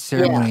when I say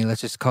ceremony,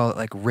 let's just call it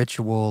like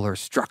ritual or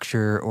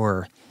structure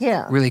or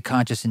really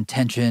conscious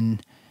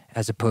intention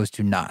as opposed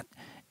to not.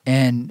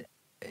 And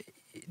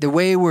the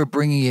way we're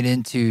bringing it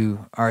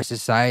into our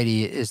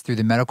society is through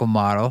the medical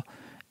model,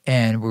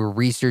 and we're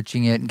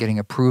researching it and getting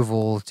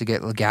approval to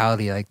get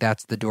legality. Like,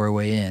 that's the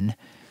doorway in.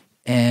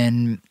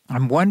 And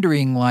I'm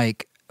wondering,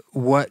 like,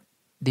 what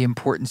the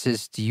importance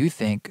is, do you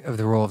think, of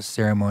the role of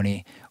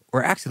ceremony,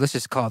 or actually let's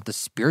just call it the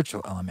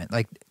spiritual element,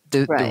 like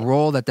the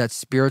role that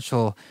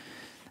spiritual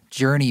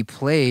journey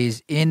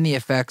plays in the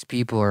effects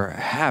people are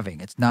having.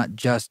 It's not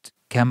just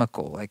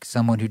chemical, like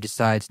someone who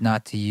decides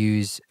not to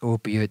use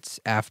opiates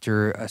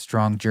after a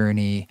strong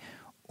journey,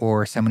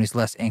 or someone who's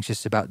less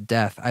anxious about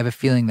death. I have a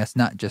feeling that's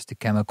not just a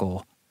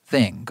chemical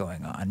thing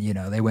going on.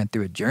 They went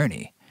through a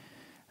journey.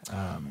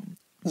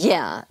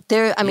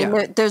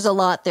 There's a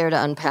lot there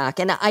to unpack.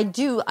 And I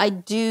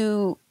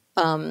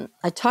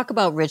talk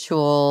about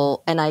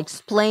ritual, and I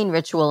explain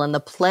ritual and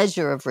the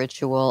pleasure of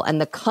ritual and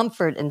the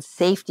comfort and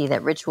safety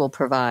that ritual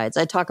provides.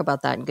 I talk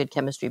about that in Good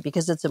Chemistry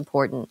because it's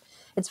important.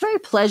 It's very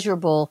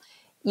pleasurable,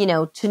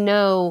 to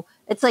know.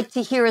 It's like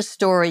to hear a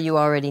story you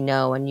already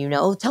know, and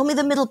tell me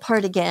the middle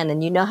part again,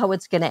 and you know how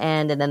it's going to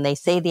end, and then they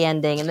say the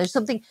ending, and there's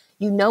something,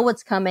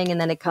 what's coming, and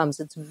then it comes.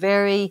 It's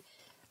very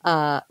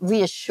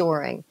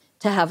reassuring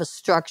to have a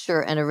structure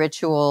and a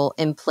ritual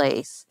in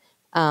place.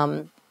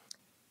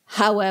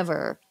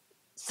 However,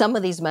 some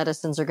of these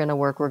medicines are going to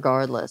work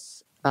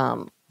regardless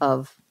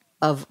of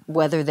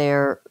whether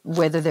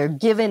they're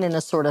given in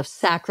a sort of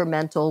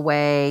sacramental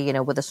way,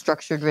 with a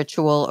structured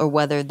ritual, or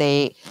whether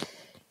they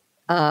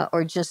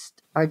are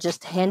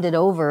just handed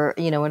over,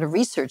 in a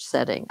research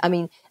setting. I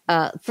mean,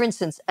 for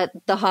instance,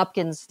 at the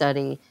Hopkins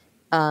study,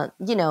 there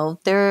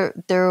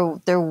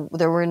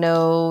were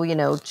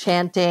no,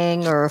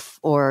 chanting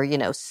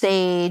or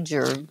sage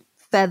or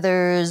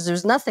feathers.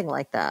 There's nothing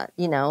like that.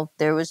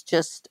 There was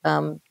just,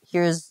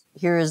 here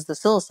is the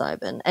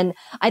psilocybin. And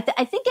I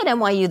think at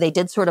NYU, they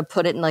did sort of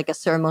put it in like a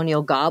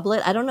ceremonial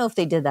goblet. I don't know if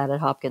they did that at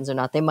Hopkins or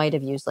not. They might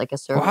have used like a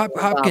ceremonial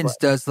Hopkins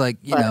goblet.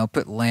 does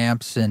put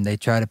lamps, and they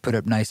try to put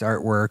up nice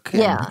artwork.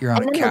 And you're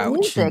on a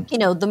couch. The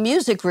music, the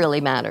music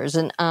really matters.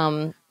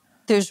 And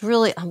there's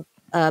really,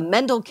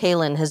 Mendel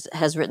Kalin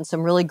has written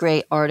some really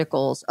great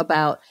articles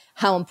about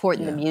how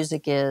important the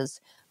music is.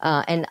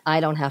 And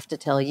I don't have to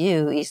tell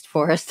you, East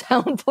Forest,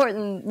 how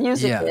important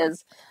music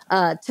is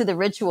to the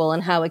ritual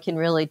and how it can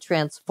really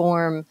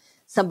transform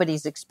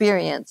somebody's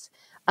experience.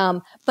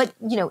 But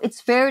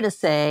it's fair to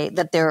say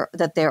that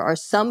there are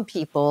some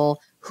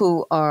people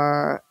who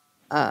are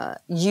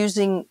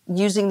using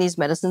these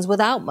medicines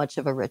without much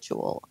of a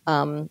ritual,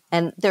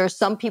 and there are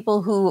some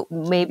people who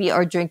maybe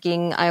are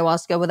drinking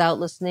ayahuasca without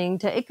listening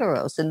to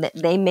Icaros, and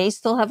they may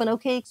still have an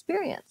okay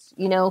experience.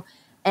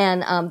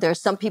 And there are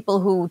some people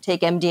who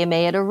take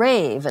MDMA at a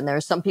rave, and there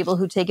are some people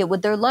who take it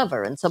with their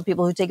lover, and some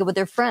people who take it with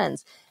their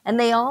friends. And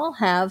they all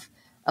have,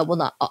 I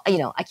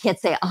can't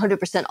say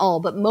 100%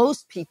 all, but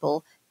most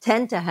people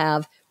tend to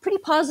have pretty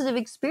positive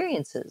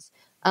experiences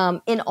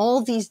in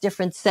all these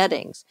different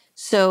settings.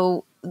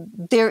 So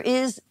there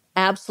is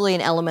absolutely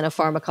an element of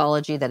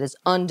pharmacology that is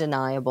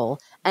undeniable.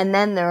 And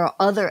then there are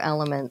other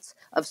elements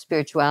of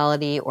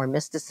spirituality or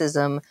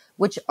mysticism,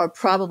 which are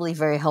probably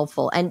very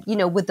helpful. And,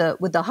 with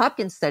the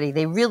Hopkins study,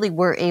 they really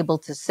were able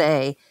to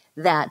say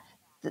that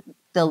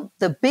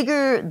the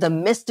bigger the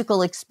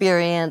mystical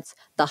experience,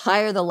 the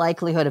higher the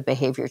likelihood of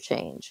behavior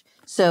change.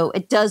 So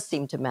it does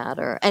seem to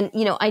matter. And,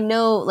 I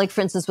know, like,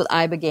 for instance, with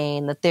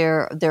Ibogaine, that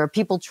there are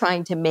people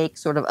trying to make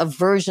sort of a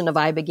version of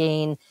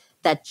Ibogaine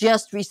that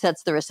just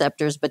resets the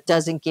receptors, but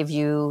doesn't give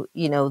you,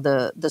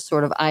 the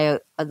sort of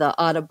the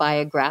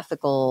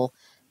autobiographical,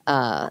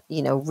 reset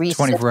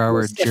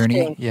 24-hour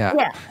journey.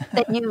 Yeah.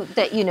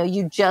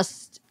 You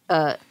just,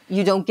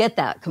 you don't get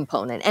that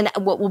component. And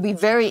what will be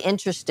very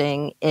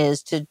interesting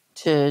is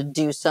to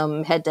do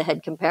some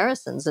head-to-head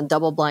comparisons and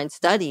double-blind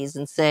studies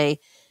and say,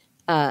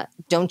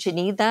 don't you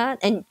need that?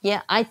 And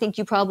yeah, I think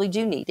you probably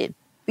do need it.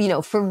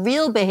 For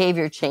real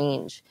behavior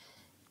change,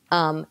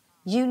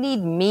 you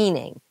need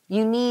meaning.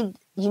 You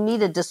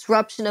need a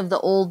disruption of the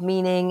old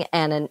meaning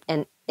and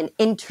an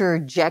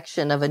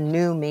interjection of a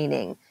new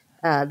meaning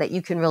that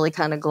you can really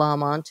kind of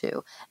glom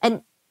onto.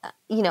 And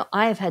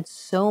I have had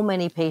so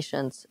many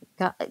patients.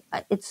 God,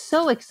 it's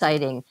so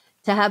exciting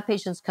to have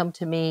patients come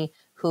to me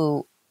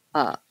who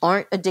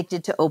aren't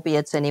addicted to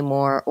opiates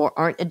anymore, or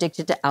aren't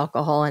addicted to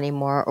alcohol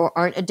anymore, or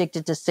aren't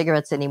addicted to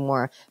cigarettes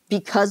anymore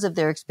because of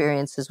their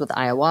experiences with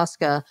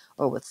ayahuasca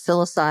or with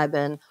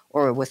psilocybin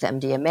or with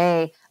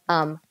MDMA.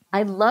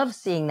 I love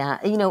seeing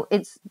that.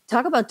 It's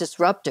talk about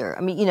disruptor.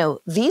 I mean,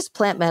 these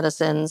plant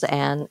medicines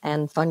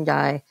and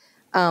fungi,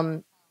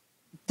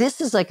 this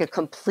is like a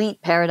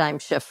complete paradigm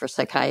shift for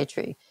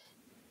psychiatry,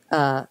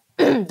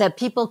 that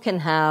people can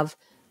have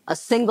a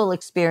single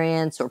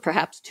experience or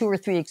perhaps 2 or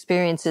 3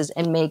 experiences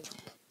and make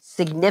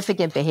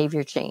significant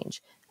behavior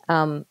change.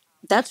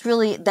 That's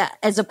really that,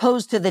 as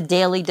opposed to the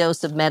daily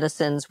dose of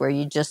medicines where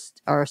you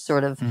just are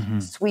sort of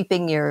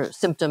sweeping your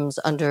symptoms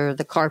under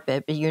the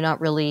carpet, but you're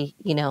not really,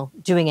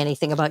 doing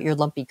anything about your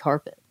lumpy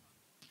carpet.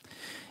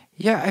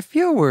 Yeah, I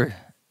feel we're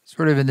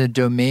sort of in the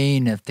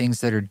domain of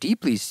things that are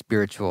deeply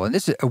spiritual. And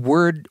this is a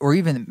word, or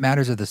even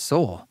matters of the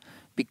soul,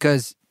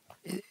 because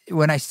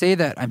when I say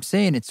that, I'm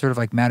saying it's sort of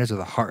like matters of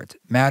the heart,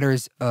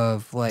 matters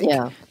of like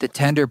the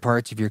tender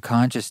parts of your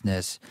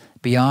consciousness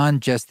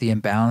beyond just the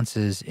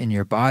imbalances in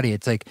your body.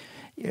 It's like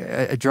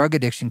a drug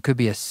addiction could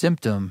be a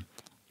symptom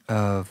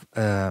of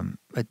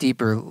a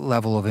deeper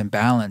level of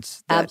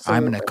imbalance that Absolutely.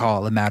 I'm going to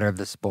call a matter of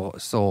the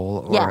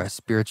soul or a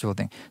spiritual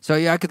thing. So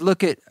I could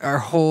look at our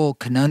whole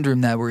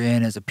conundrum that we're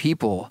in as a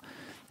people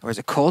or as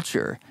a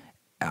culture.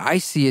 I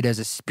see it as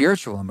a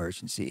spiritual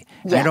emergency.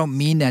 And I don't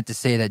mean that to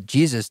say that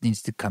Jesus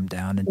needs to come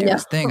down and do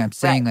his thing. I'm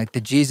saying like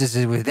the Jesus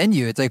is within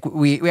you. It's like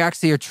we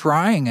actually are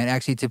trying and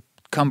actually to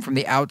come from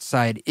the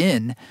outside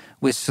in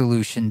with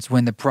solutions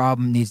when the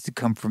problem needs to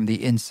come from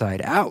the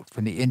inside out,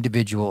 from the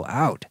individual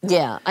out.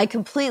 Yeah, I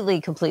completely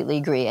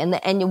agree.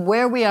 And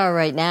where we are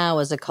right now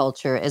as a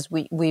culture is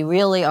we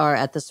really are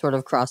at this sort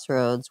of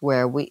crossroads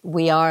where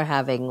we are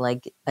having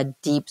like a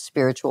deep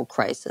spiritual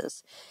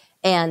crisis.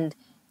 And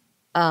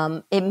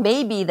it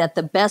may be that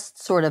the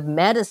best sort of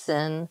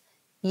medicine,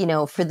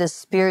 for this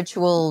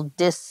spiritual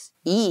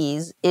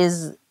dis-ease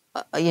is,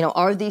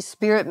 are these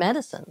spirit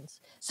medicines.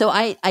 So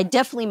I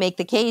definitely make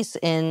the case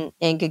in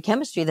Good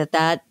Chemistry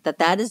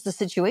that is the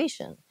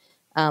situation,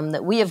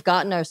 that we have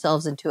gotten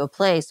ourselves into a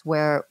place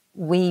where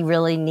we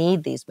really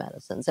need these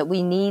medicines, that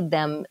we need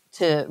them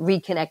to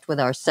reconnect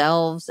with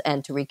ourselves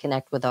and to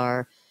reconnect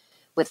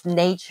with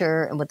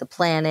nature and with the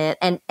planet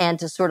and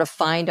to sort of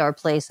find our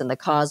place in the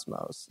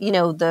cosmos.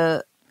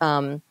 The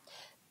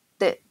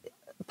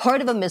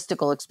part of a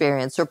mystical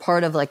experience or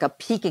part of like a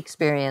peak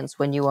experience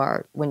when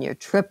you're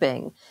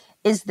tripping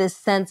is this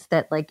sense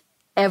that like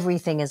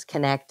everything is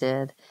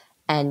connected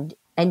and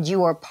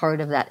you are part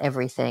of that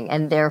everything,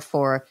 and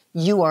therefore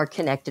you are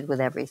connected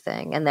with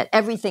everything, and that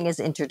everything is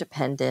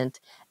interdependent,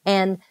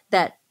 and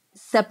that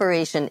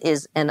separation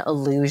is an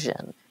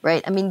illusion,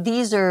 right? I mean,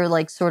 these are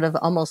like sort of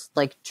almost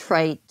like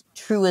trite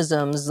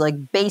truisms,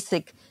 like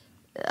basic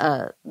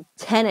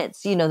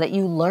tenets, that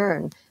you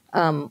learn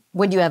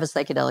when you have a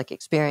psychedelic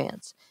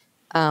experience.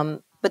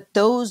 But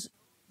those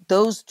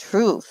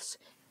truths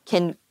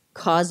can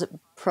cause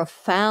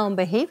profound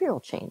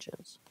behavioral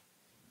changes.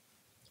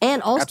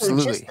 And also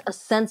just a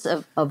sense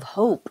of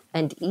hope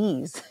and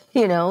ease,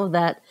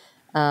 that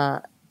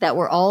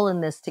we're all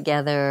in this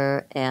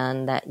together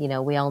and that,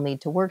 we all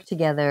need to work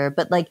together.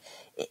 But like,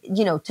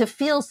 to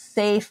feel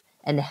safe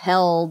and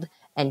held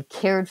and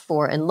cared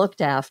for and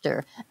looked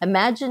after,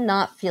 imagine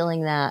not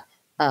feeling that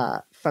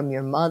from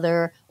your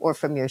mother or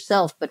from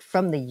yourself, but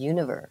from the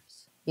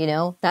universe.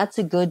 That's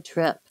a good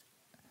trip.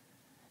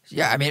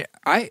 Yeah, I mean,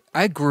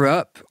 I grew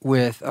up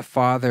with a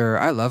father.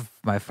 I love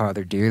my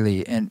father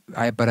dearly,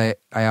 but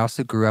I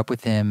also grew up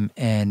with him,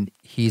 and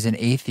he's an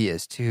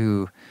atheist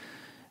who,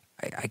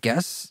 I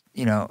guess,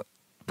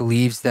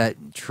 believes that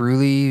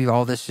truly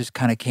all this just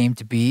kind of came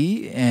to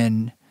be,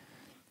 and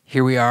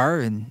here we are,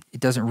 and it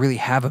doesn't really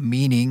have a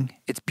meaning.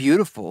 It's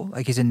beautiful,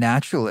 like he's a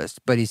naturalist,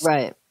 but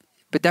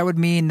but that would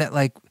mean that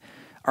like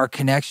our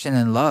connection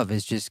and love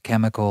is just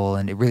chemical,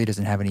 and it really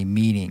doesn't have any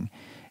meaning,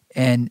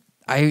 and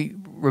I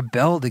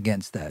rebelled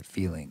against that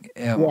feeling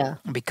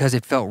because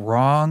it felt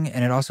wrong,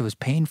 and it also was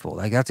painful.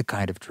 Like that's a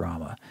kind of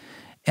trauma.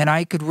 And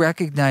I could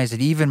recognize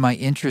that even my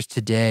interest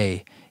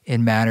today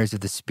in matters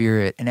of the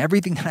spirit. And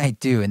everything that I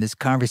do and this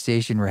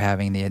conversation we're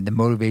having, the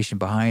motivation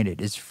behind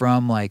it is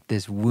from like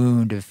this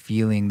wound of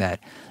feeling that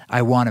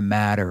I want to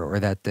matter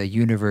or that the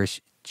universe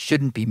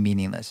shouldn't be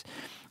meaningless.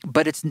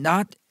 But it's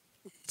not,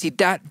 see,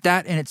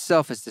 that in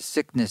itself is the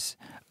sickness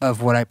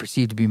of what I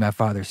perceive to be my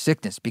father's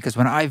sickness. Because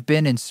when I've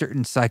been in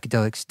certain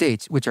psychedelic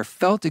states, which are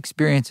felt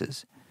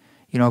experiences,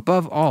 you know,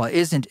 above all, it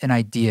isn't an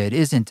idea, it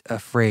isn't a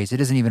phrase,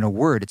 it isn't even a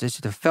word. It's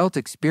just a felt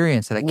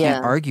experience that I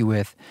can't argue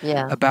with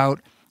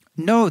about,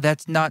 no,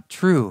 that's not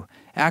true.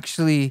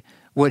 Actually,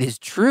 what is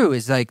true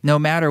is like no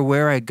matter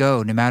where I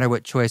go, no matter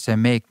what choice I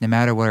make, no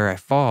matter where I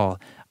fall,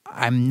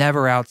 I'm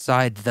never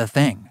outside the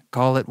thing.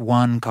 Call it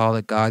one, call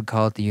it God,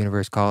 call it the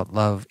universe, call it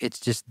love.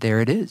 It's just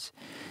there it is.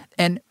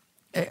 And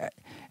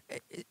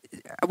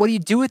what do you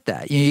do with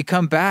that? You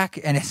come back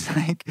and it's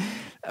like,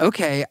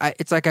 okay,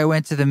 it's like I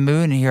went to the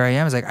moon and here I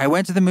am. It's like I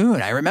went to the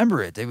moon. I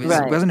remember it. It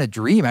wasn't a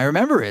dream. I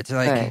remember it.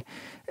 Like,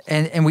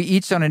 and we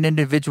each on an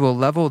individual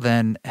level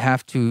then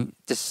have to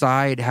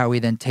decide how we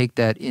then take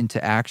that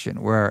into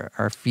action, where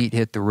our feet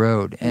hit the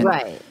road. And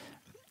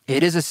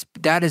it is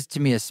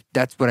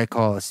that's what I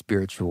call a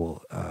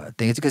spiritual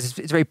thing. It's because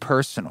it's very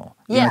personal.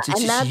 You know, it's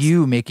just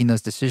you making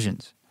those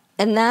decisions.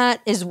 And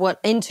that is what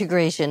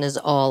integration is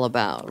all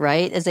about,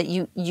 right? Is that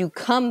you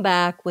come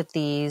back with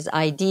these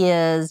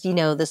ideas, you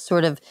know, this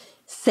sort of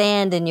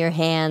sand in your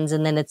hands,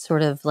 and then it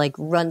sort of like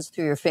runs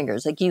through your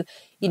fingers. Like you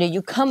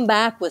come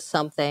back with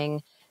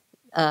something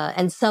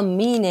and some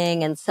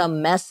meaning and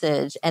some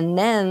message, and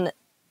then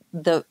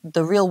the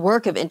real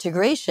work of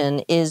integration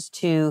is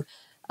to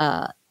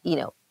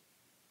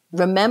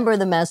remember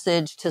the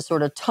message, to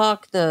sort of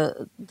talk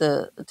to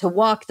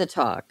walk the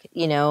talk,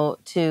 you know,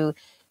 to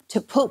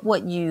put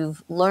what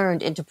you've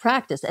learned into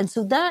practice. And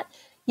so that,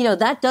 you know,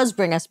 that does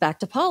bring us back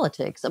to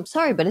politics. I'm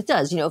sorry, but it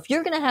does. You know, if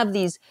you're going to have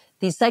these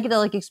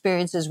psychedelic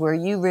experiences where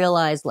you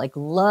realize like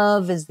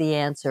love is the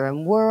answer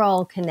and we're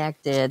all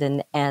connected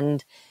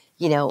and,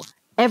 you know,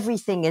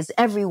 everything is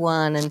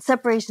everyone and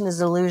separation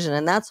is illusion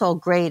and that's all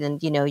great.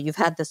 And, you know, you've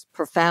had this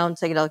profound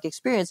psychedelic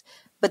experience,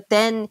 but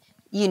then,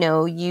 you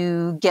know,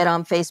 you get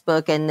on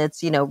Facebook and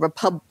it's, you know,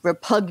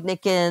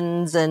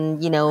 Republicans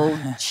and, you know,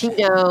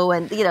 Cheeto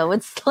and, you know,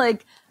 it's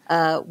like,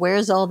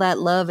 where's all that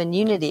love and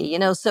unity? You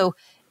know, so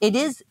it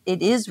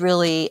is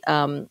really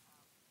a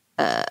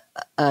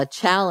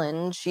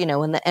challenge, you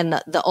know, and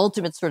the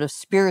ultimate sort of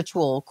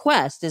spiritual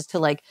quest is to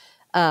like,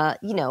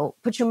 you know,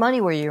 put your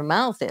money where your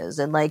mouth is,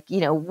 and like, you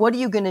know, what are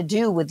you going to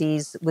do with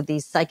these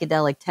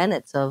psychedelic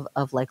tenets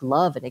of like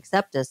love and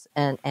acceptance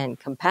and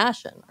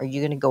compassion? Are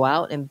you going to go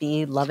out and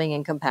be loving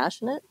and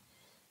compassionate?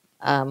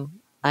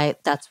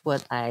 That's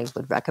what I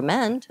would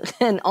recommend,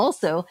 and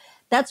also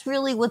that's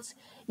really what's,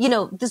 you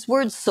know, this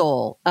word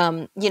soul,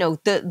 you know,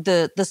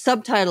 the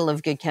subtitle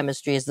of Good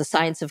Chemistry is the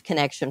science of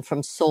connection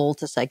from soul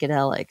to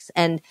psychedelics.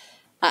 And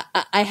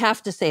I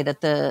have to say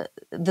that the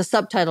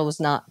subtitle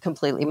was not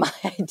completely my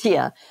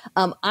idea.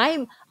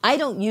 I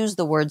don't use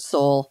the word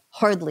soul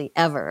hardly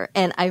ever,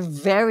 and I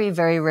very,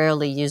 very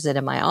rarely use it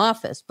in my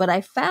office. But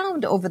I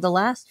found over the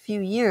last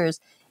few years,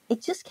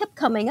 it just kept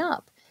coming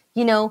up,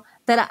 you know,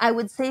 that I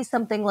would say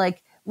something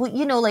like, well,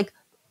 you know, like,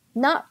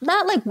 not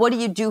like what do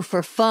you do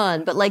for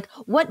fun, but like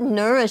what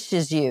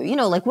nourishes you, you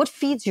know, like what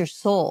feeds your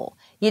soul,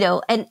 you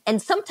know, and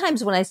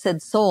sometimes when I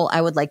said soul,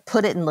 I would like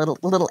put it in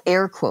little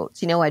air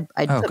quotes, you know,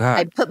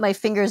 I'd put my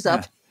fingers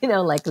up, you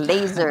know, like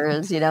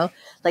lasers, you know,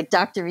 like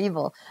Dr.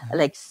 Evil,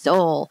 like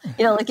soul,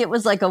 you know, like it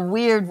was like a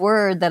weird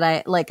word that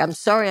I'm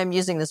sorry I'm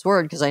using this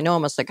word because I know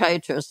I'm a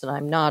psychiatrist and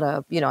I'm not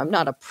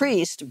a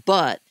priest,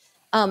 but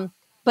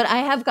I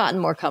have gotten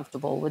more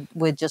comfortable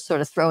with just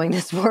sort of throwing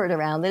this word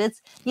around, that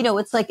it's, you know,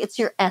 it's like, it's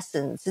your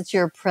essence, it's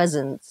your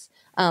presence.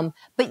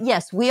 But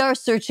yes, we are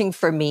searching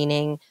for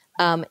meaning.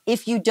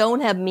 If you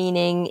don't have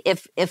meaning,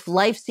 if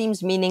life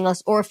seems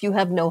meaningless, or if you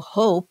have no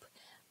hope,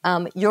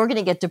 you're going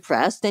to get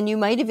depressed and you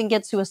might even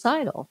get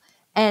suicidal.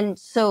 And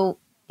so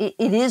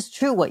it is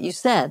true what you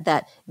said,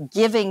 that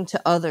giving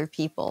to other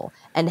people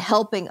and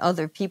helping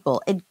other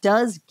people, it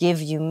does give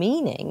you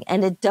meaning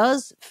and it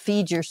does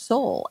feed your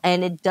soul,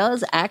 and it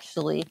does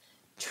actually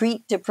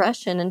treat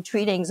depression and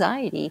treat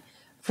anxiety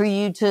for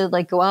you to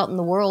like go out in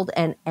the world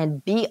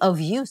and be of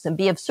use and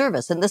be of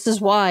service. And this is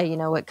why, you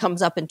know, it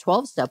comes up in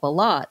 12-step a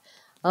lot.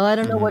 Oh, I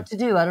don't know what to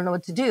do. I don't know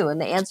what to do. And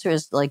the answer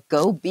is like,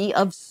 go be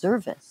of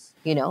service,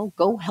 you know,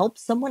 go help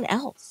someone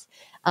else.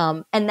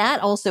 And that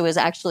also is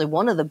actually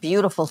one of the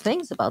beautiful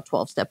things about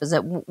 12-step, is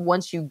that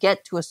once you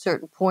get to a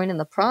certain point in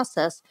the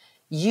process,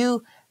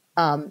 you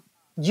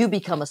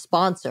become a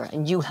sponsor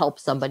and you help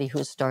somebody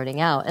who's starting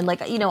out. And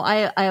like, you know,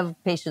 I have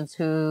patients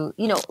who,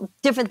 you know,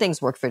 different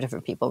things work for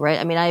different people, right?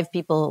 I mean, I have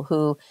people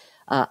who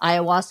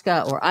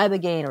ayahuasca or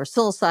ibogaine or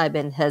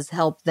psilocybin has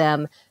helped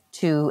them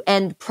to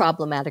end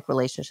problematic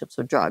relationships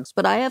with drugs.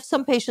 But I have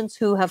some patients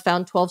who have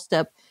found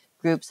 12-step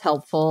groups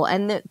helpful,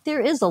 and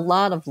there is a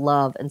lot of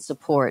love and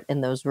support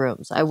in those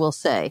rooms, I will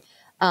say.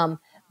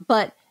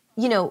 But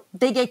you know,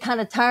 they get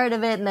kind of tired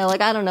of it, and they're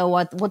like, I don't know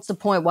what's the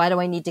point? Why do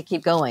I need to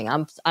keep going?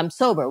 I'm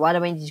sober. Why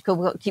do I need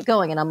to keep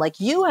going? And I'm like,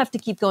 you have to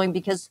keep going,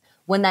 because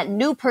when that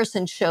new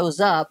person shows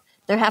up,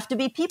 there have to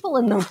be people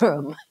in the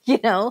room,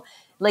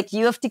 like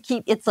you have to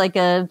keep, it's like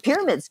a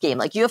pyramid scheme.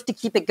 Like you have to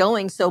keep it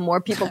going so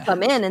more people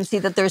come in and see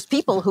that there's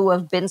people who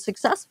have been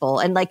successful.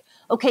 And like,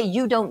 okay,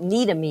 you don't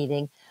need a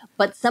meeting,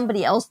 but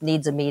somebody else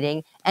needs a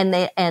meeting, and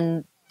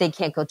they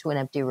can't go to an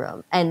empty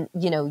room. And,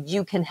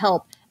 you can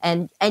help,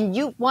 and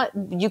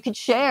you could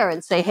share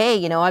and say,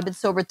 hey, I've been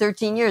sober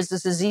 13 years.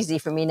 This is easy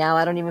for me now.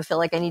 I don't even feel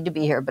like I need to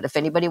be here. But if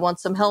anybody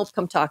wants some help,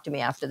 come talk to me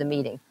after the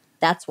meeting.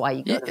 That's why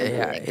you go to the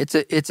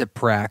meeting. It's a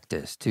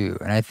practice too.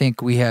 And I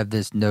think we have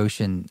this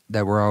notion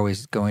that we're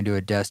always going to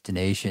a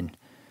destination.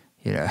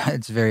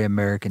 It's very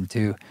American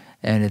too.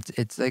 And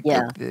it's like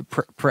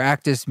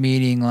practice,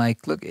 meaning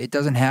like, look, it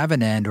doesn't have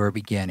an end or a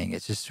beginning.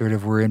 It's just sort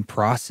of, we're in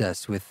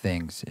process with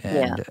things.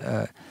 And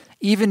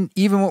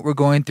even what we're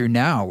going through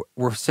now,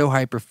 we're so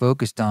hyper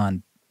focused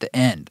on the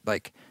end.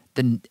 Like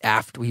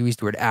we used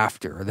the word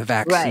after, or the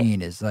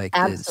vaccine is like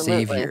the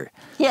savior.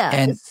 Yeah.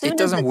 And it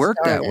doesn't work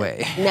that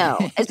way. No.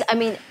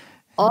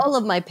 All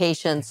of my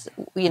patients,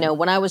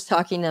 when I was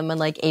talking to them in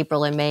like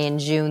April and May and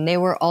June, they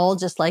were all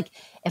just like,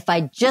 if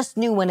I just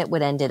knew when it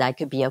would end, I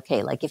could be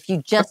okay. Like if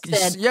you just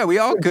said, we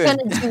all could. We're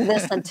going to do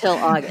this until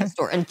August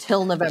or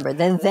until November,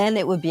 then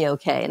it would be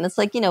okay. And it's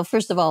like,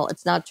 first of all,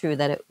 it's not true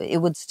that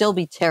it would still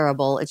be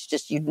terrible. It's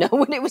just, you'd know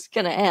when it was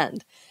going to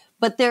end.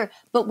 But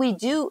we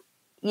do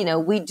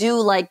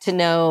like to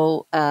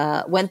know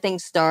when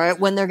things start,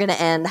 when they're going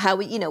to end, how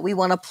we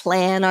want to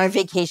plan our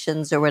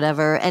vacations or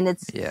whatever. And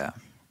it's,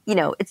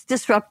 it's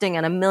disrupting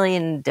on a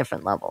million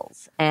different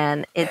levels.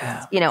 And it's,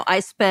 I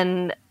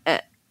spend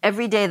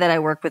every day that I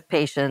work with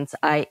patients,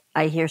 I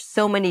hear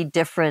so many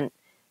different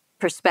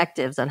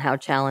perspectives on how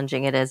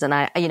challenging it is. And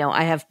I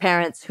have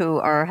parents who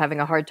are having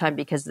a hard time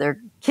because their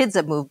kids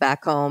have moved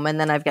back home. And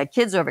then I've got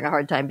kids who are having a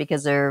hard time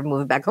because they're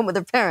moving back home with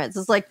their parents.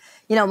 It's like,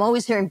 I'm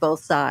always hearing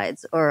both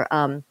sides. Or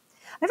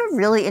I have a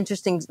really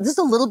interesting, this is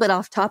a little bit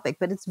off topic,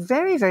 but it's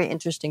very, very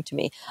interesting to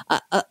me.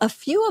 A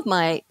few of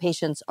my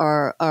patients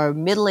are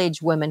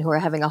middle-aged women who are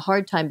having a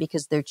hard time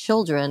because their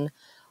children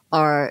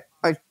are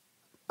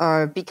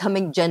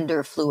becoming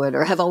gender fluid,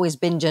 or have always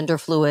been gender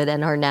fluid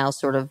and are now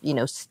sort of,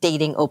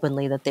 stating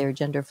openly that they're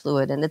gender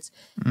fluid. And it's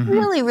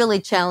really, really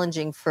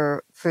challenging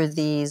for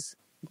the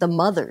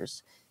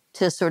mothers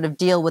to sort of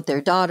deal with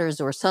their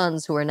daughters or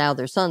sons who are now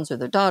their sons or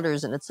their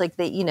daughters. And it's like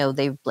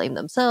they blame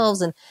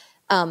themselves. And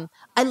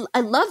I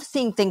love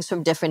seeing things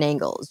from different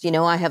angles.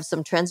 I have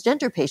some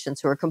transgender patients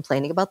who are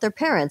complaining about their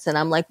parents, and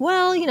I'm like,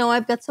 well,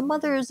 I've got some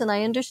mothers and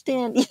I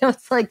understand,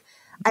 it's like,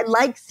 I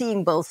like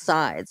seeing both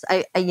sides.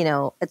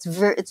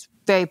 It's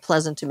very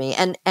pleasant to me.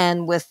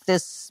 And with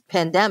this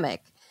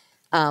pandemic,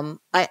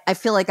 I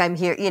feel like I'm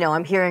here,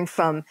 I'm hearing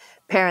from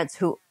parents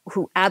who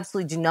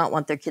absolutely do not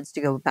want their kids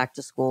to go back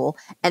to school,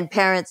 and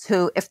parents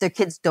who, if their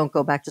kids don't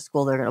go back to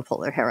school, they're going to pull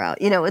their hair out.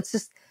 It's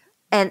just,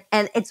 and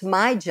it's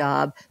my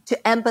job to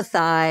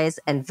empathize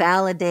and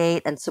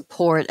validate and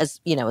support as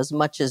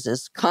much as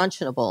is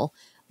conscionable,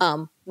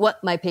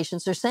 what my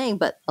patients are saying.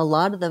 But a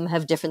lot of them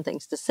have different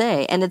things to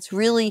say. And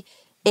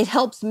it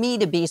helps me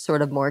to be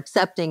sort of more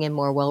accepting and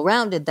more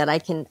well-rounded, that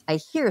I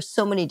hear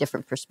so many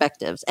different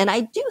perspectives. And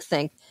I do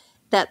think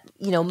that,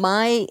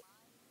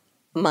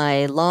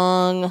 my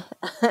long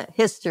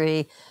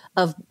history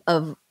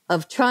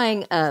of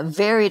trying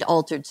varied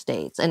altered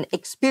states and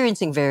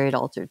experiencing varied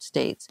altered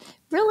states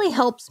really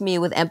helps me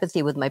with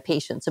empathy with my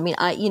patients. I mean,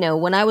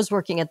 when I was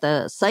working at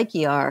the Psych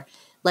ER,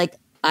 like,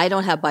 I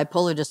don't have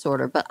bipolar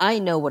disorder, but I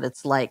know what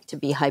it's like to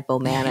be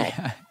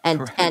hypomanic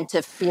and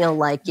to feel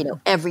like,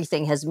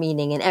 everything has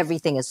meaning and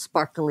everything is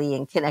sparkly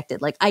and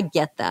connected. Like, I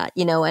get that,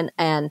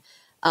 and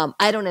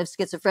I don't have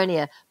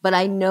schizophrenia, but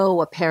I know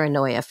what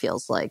paranoia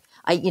feels like.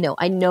 I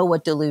know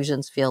what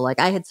delusions feel like.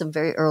 I had some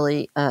very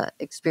early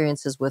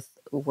experiences with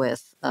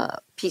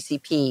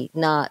PCP,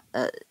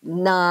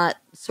 not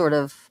sort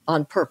of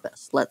on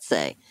purpose, let's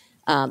say.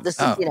 This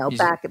is,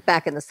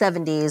 back in the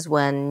 70s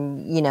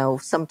when,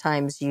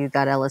 sometimes you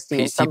got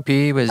LSD.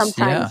 PCP was,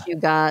 sometimes you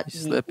got... You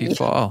slip, you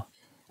fall.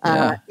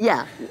 But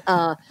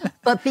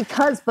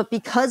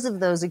because of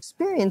those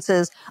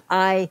experiences,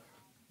 I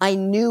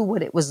knew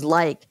what it was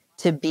like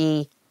to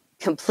be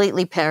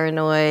completely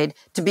paranoid,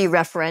 to be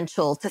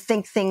referential, to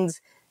think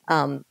things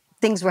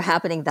were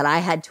happening that I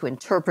had to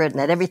interpret, and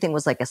that everything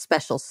was like a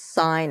special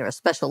sign or a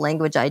special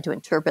language I had to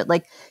interpret.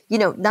 Like,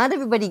 not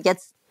everybody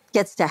gets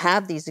to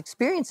have these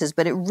experiences,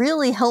 but it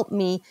really helped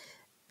me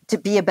to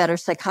be a better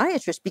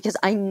psychiatrist, because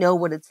I know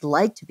what it's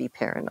like to be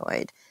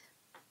paranoid,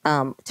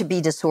 to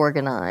be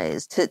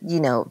disorganized,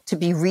 to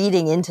be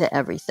reading into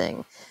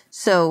everything.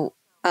 So,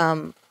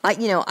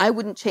 I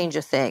wouldn't change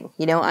a thing.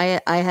 I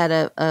had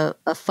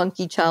a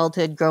funky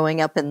childhood growing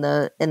up in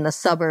the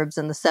suburbs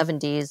in the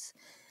 70s.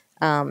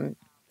 And,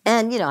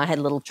 I had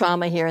a little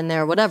trauma here and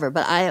there, whatever,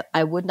 but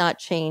I would not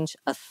change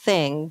a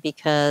thing,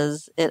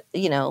 because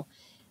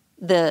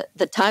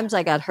the times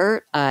I got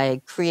hurt,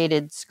 I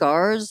created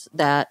scars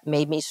that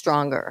made me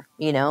stronger,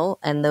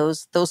 and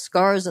those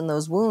scars and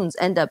those wounds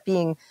end up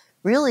being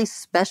really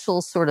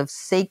special, sort of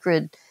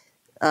sacred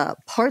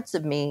parts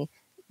of me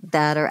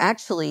that are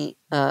actually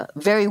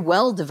very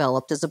well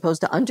developed as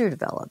opposed to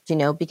underdeveloped,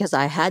 because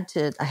I had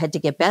to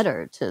get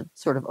better to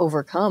sort of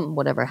overcome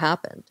whatever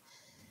happened.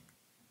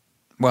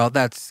 Well,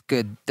 that's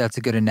good. That's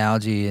a good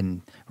analogy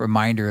and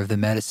reminder of the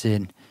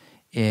medicine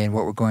and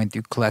what we're going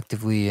through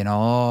collectively and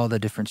all the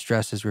different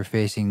stresses we're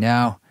facing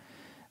now.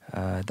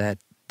 That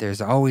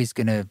there's always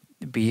going to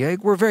be,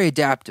 like, we're very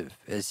adaptive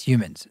as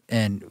humans.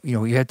 And,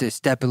 we have to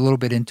step a little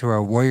bit into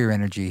our warrior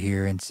energy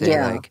here and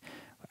say, like,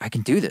 I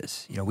can do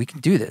this. We can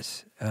do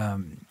this.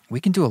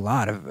 We can do a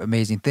lot of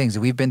amazing things.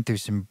 And we've been through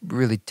some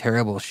really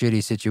terrible,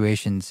 shitty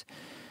situations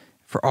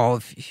for all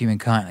of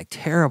humankind, like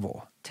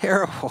terrible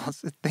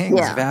things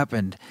have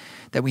happened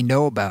that we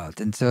know about.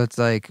 And so it's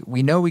like,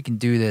 we know we can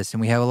do this and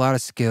we have a lot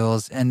of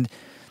skills, and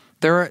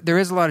there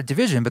is a lot of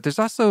division, but there's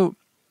also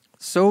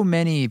so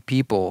many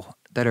people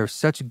that are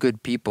such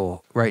good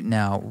people right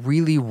now,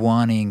 really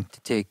wanting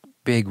to take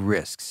big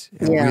risks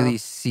and really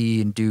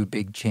see and do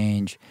big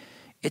change.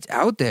 It's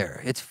out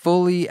there. It's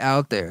fully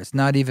out there. It's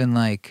not even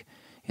like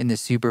in the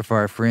super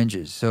far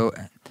fringes. So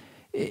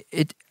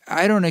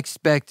I don't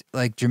expect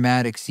like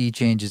dramatic sea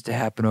changes to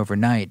happen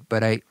overnight,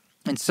 but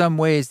in some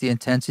ways, the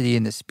intensity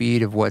and the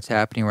speed of what's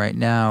happening right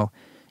now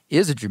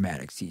is a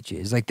dramatic sea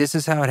change. It's like, this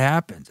is how it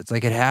happens. It's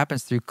like it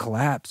happens through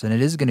collapse, and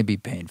it is going to be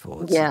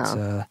painful.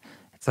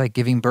 It's like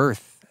giving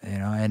birth,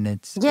 and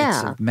it's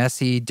a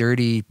messy,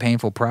 dirty,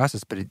 painful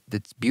process, but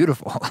it's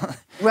beautiful.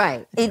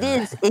 Right. It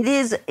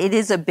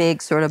is a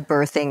big sort of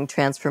birthing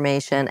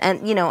transformation. And,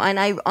 and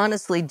I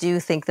honestly do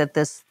think that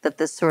this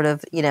sort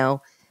of,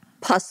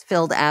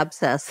 pus-filled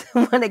abscess,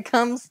 when it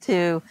comes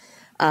to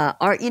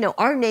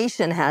our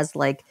nation has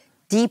like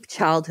deep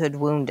childhood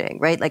wounding,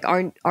 right? Like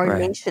our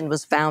nation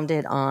was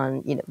founded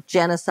on,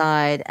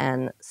 genocide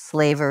and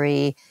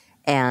slavery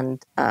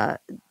and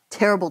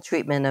terrible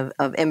treatment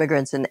of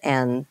immigrants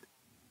and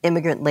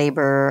immigrant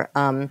labor.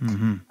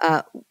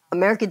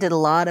 America did a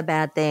lot of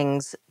bad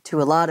things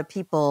to a lot of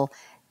people.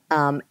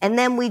 And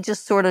then we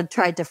just sort of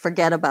tried to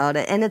forget about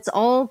it. And it's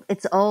all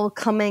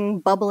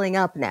bubbling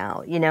up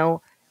now,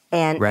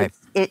 and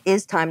it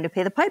is time to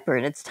pay the piper,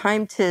 and it's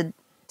time to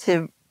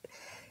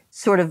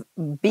sort of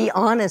be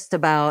honest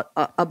about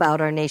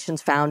our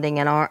nation's founding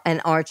and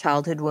our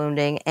childhood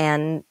wounding,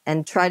 and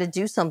try to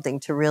do something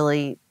to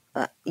really,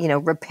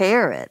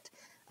 repair it.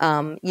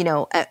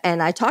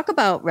 And I talk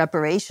about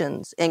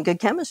reparations and good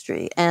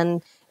chemistry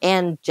and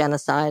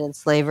genocide and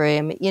slavery.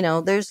 I mean,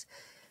 there's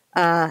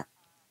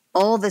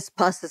all this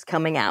pus is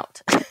coming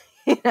out,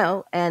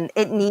 and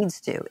it needs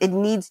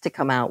to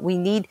come out. We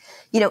need,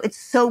 it's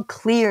so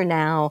clear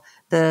now,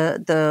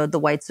 the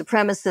white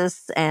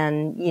supremacists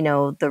and,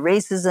 the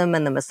racism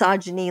and the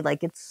misogyny,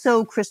 like it's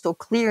so crystal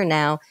clear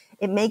now.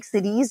 It makes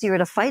it easier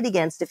to fight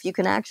against if you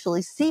can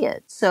actually see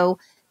it. So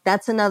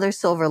that's another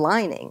silver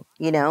lining,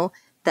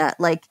 that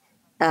like,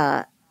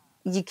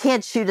 you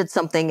can't shoot at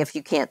something if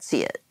you can't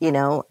see it,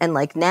 and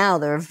like now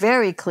there are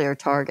very clear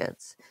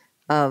targets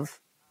of,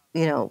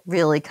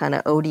 really kind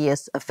of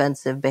odious,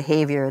 offensive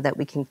behavior that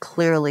we can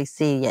clearly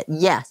see. Yet,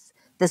 yes,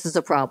 this is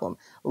a problem.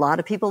 A lot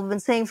of people have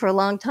been saying for a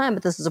long time,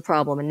 but this is a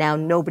problem. And now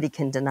nobody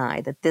can deny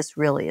that this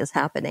really is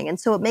happening. And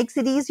so it makes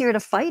it easier to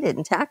fight it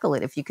and tackle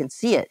it if you can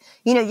see it.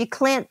 You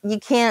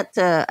can't,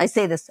 I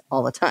say this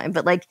all the time,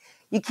 but like,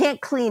 you can't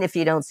clean if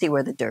you don't see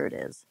where the dirt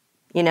is,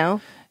 Yeah.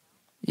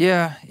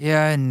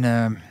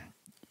 And,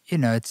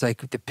 it's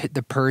like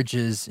the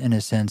purges, in a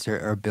sense,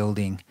 are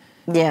building.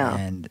 Yeah.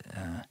 And,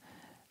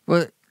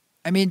 well,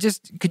 I mean,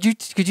 just could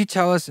you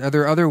tell us, are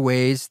there other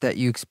ways that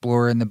you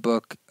explore in the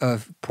book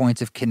of points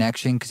of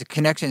connection? Because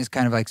connection is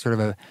kind of like sort of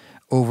a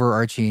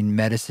overarching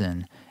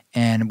medicine,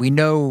 and we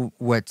know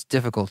what's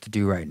difficult to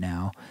do right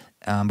now.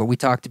 But we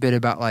talked a bit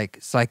about like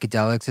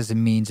psychedelics as a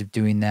means of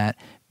doing that,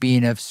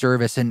 being of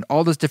service, and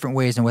all those different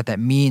ways and what that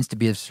means to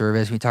be of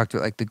service. We talked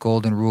about like the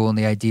golden rule and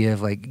the idea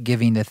of like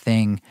giving the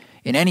thing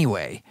in any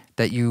way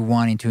that you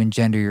wanting to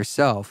engender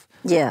yourself.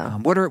 Yeah.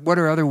 What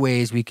are other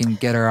ways we can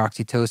get our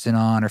oxytocin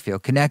on or feel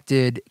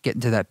connected, get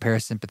into that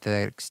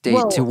parasympathetic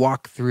state to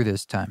walk through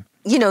this time?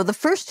 The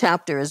first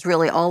chapter is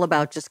really all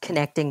about just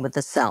connecting with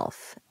the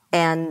self.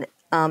 And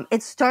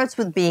it starts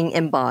with being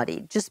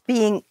embodied, just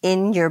being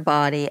in your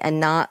body and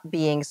not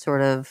being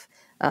sort of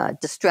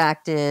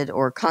distracted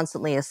or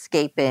constantly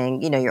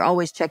escaping. You're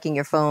always checking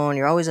your phone,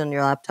 you're always on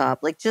your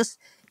laptop, like just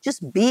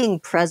being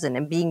present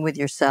and being with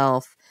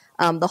yourself.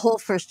 The whole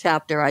first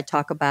chapter, I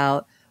talk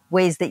about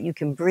ways that you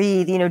can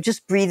breathe,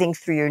 just breathing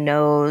through your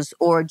nose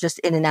or just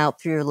in and out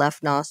through your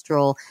left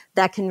nostril.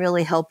 That can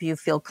really help you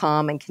feel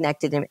calm and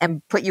connected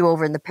and put you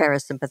over in the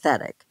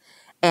parasympathetic.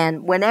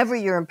 And whenever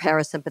you're in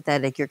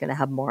parasympathetic, you're going to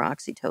have more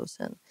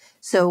oxytocin.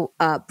 So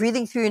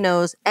breathing through your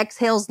nose,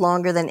 exhales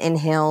longer than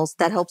inhales.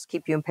 That helps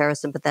keep you in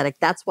parasympathetic.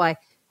 That's why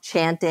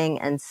chanting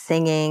and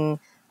singing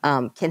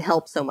can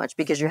help so much,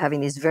 because you're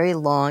having these very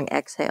long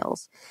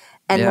exhales.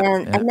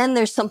 And then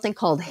there's something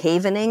called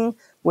havening,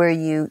 where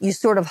you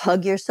sort of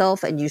hug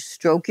yourself and you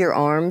stroke your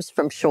arms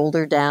from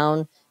shoulder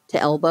down to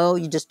elbow.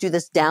 You just do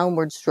this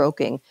downward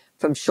stroking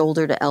from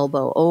shoulder to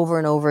elbow over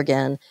and over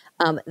again.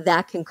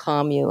 That can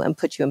calm you and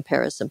put you in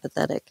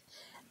parasympathetic.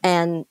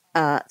 And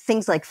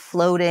things like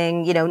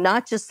floating,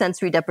 not just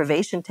sensory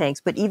deprivation tanks,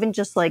 but even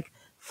just like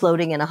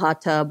floating in a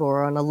hot tub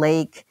or on a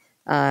lake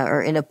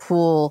or in a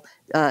pool,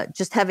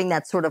 just having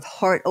that sort of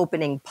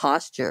heart-opening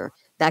posture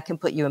that can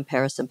put you in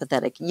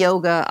parasympathetic.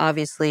 Yoga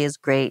obviously is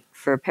great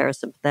for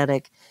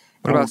parasympathetic.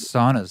 What about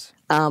saunas?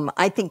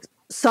 I think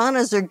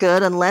saunas are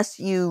good unless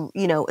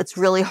it's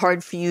really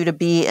hard for you to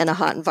be in a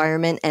hot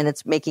environment and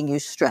it's making you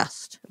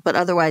stressed. But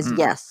otherwise,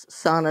 yes,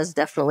 saunas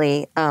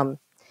definitely.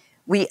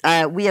 We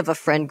have a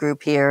friend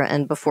group here,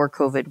 and before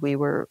COVID,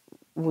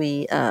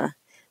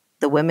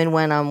 the women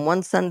went on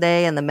one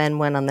Sunday and the men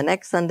went on the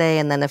next Sunday,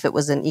 and then if it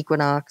was an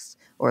equinox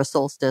or a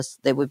solstice,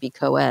 they would be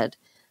co-ed.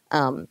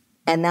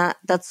 And that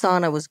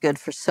sauna was good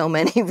for so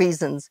many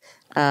reasons.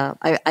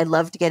 I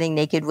loved getting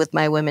naked with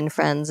my women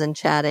friends and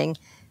chatting.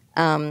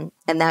 And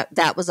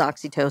that was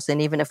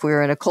oxytocin, even if we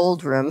were in a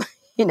cold room,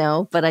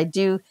 but I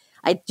do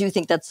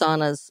think that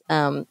saunas,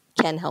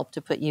 can help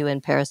to put you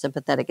in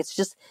parasympathetic. It's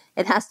just,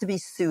 it has to be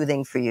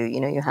soothing for you.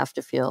 You have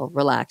to feel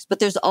relaxed, but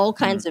there's all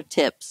kinds of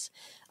tips,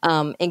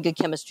 in Good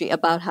Chemistry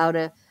about how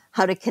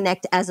to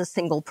connect as a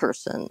single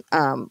person,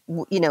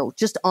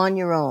 just on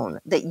your own,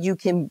 that you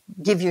can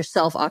give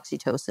yourself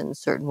oxytocin in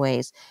certain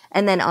ways.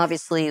 And then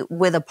obviously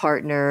with a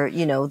partner,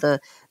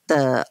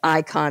 the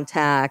eye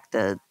contact,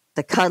 the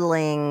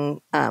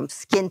cuddling,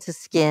 skin to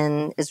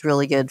skin is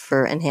really good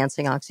for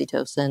enhancing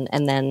oxytocin.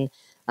 And then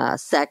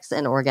sex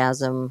and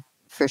orgasm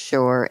for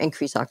sure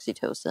increase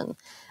oxytocin.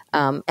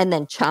 And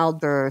then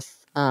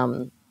childbirth,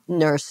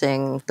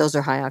 nursing, those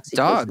are high oxytocin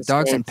Dogs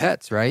states. and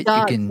pets, right?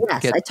 Dogs,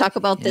 yes. I talk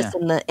about this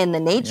in the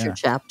nature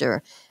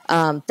chapter.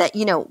 That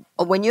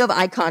when you have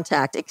eye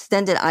contact,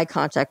 extended eye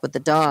contact with the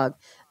dog,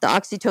 the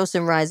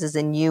oxytocin rises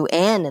in you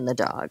and in the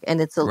dog,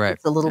 and it's a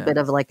little bit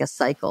of like a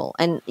cycle.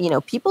 And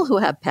people who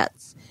have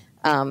pets,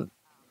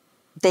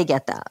 they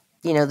get that.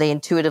 They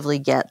intuitively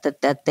get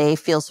that they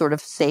feel sort of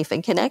safe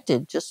and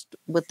connected just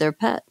with their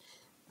pet.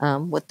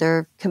 With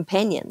their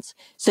companions.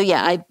 So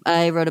yeah,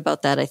 I wrote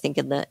about that, I think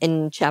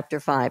in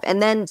chapter 5.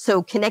 And then,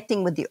 so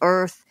connecting with the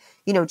earth,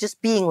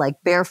 just being like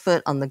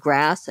barefoot on the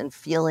grass and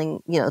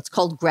feeling, it's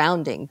called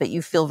grounding, but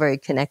you feel very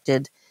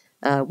connected,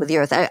 with the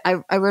earth.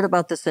 I wrote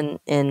about this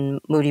in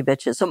Moody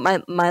Bitches. So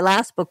my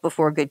last book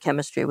before Good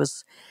Chemistry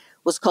was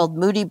called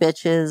Moody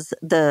Bitches,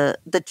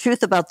 the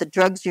truth about the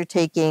drugs you're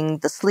taking,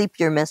 the sleep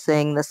you're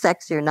missing, the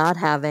sex you're not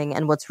having,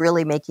 and what's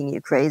really making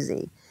you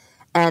crazy.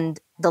 And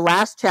the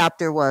last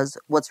chapter was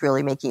what's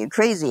really making you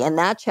crazy. And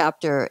that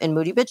chapter in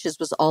Moody Bitches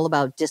was all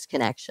about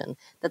disconnection,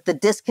 that the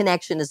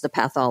disconnection is the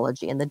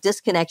pathology and the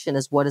disconnection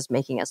is what is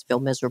making us feel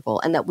miserable,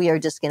 and that we are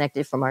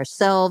disconnected from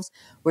ourselves.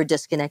 We're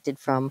disconnected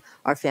from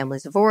our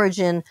families of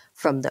origin,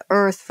 from the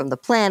earth, from the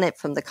planet,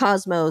 from the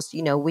cosmos.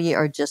 We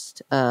are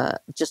just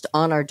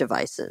on our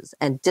devices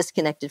and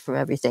disconnected from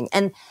everything.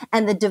 And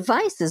the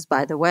devices,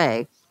 by the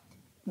way,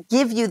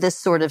 give you this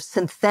sort of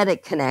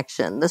synthetic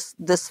connection,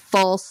 this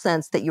false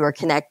sense that you are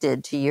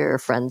connected to your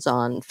friends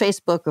on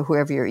Facebook or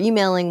whoever you're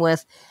emailing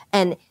with.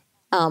 And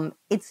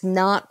it's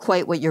not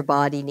quite what your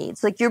body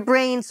needs. Like your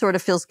brain sort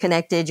of feels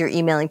connected. You're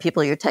emailing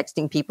people, you're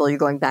texting people, you're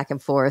going back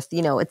and forth.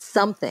 It's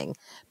something,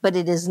 but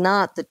it is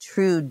not the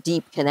true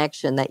deep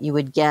connection that you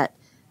would get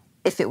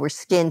if it were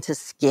skin to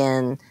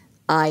skin,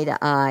 eye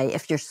to eye,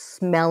 if you're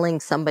smelling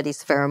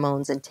somebody's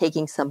pheromones and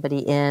taking somebody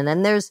in.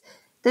 And there's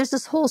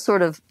this whole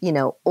sort of,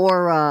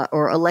 aura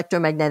or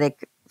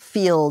electromagnetic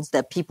fields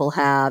that people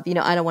have.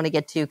 I don't want to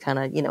get too kind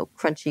of,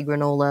 crunchy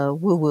granola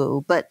woo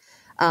woo, but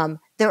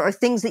there are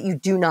things that you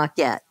do not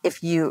get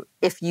if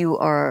you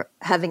are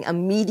having a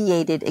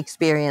mediated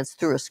experience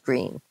through a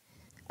screen,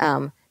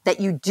 that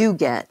you do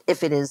get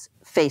if it is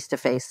face to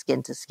face,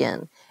 skin to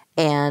skin.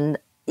 And,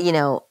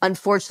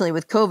 unfortunately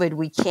with COVID,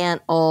 we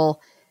can't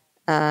all,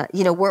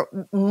 we're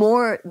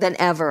more than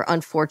ever,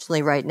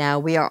 unfortunately, right now,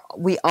 we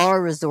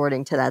are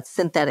resorting to that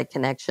synthetic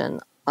connection,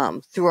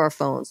 through our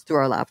phones, through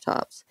our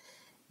laptops.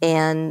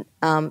 And,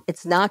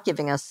 it's not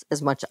giving us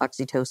as much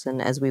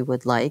oxytocin as we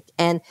would like.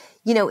 And,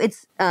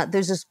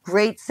 there's this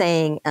great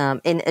saying,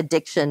 in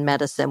addiction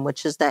medicine,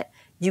 which is that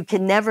you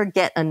can never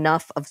get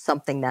enough of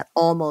something that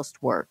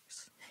almost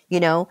works.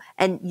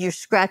 And you're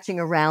scratching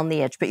around the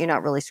itch, but you're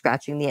not really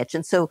scratching the itch.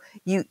 And so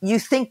you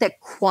think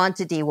that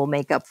quantity will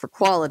make up for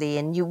quality,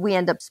 and we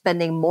end up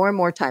spending more and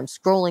more time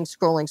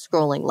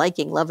scrolling,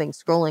 liking, loving,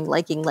 scrolling,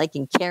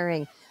 liking,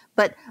 caring.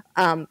 But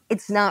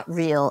it's not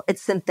real.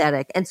 It's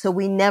synthetic. And so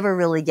we never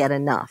really get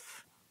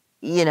enough,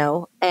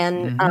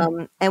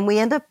 and we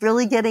end up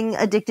really getting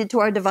addicted to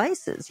our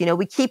devices.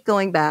 We keep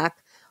going back,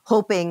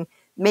 hoping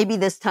maybe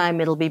this time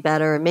it'll be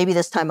better. Maybe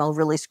this time I'll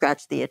really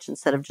scratch the itch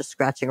instead of just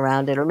scratching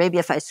around it. Or maybe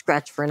if I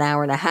scratch for an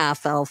hour and a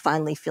half, I'll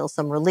finally feel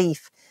some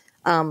relief.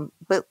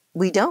 But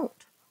we don't.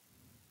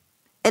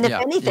 And if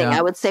anything,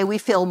 I would say we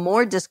feel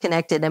more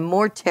disconnected and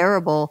more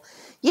terrible.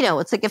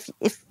 It's like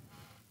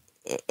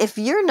if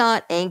you're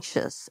not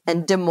anxious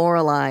and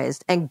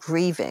demoralized and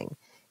grieving,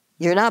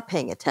 you're not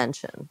paying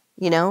attention.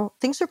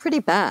 Things are pretty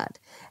bad.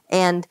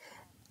 And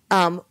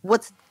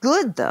what's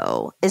good,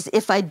 though, is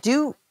if I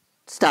do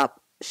stop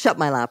shut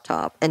my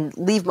laptop and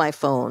leave my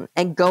phone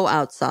and go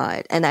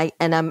outside, and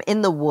I'm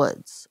in the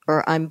woods,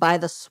 or I'm by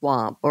the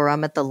swamp, or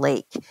I'm at the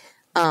lake,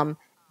 and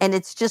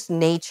it's just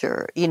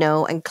nature,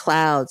 and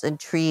clouds and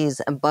trees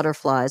and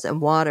butterflies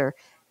and water,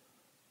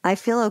 I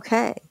feel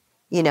okay,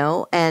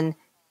 and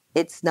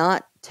it's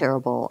not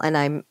terrible, and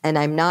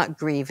I'm not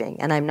grieving,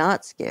 and I'm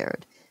not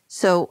scared.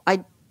 So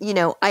I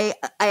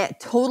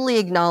totally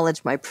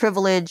acknowledge my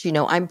privilege.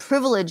 I'm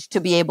privileged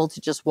to be able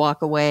to just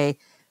walk away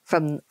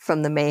from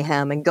the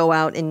mayhem and go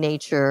out in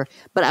nature.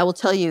 But I will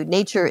tell you,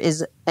 nature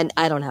is, and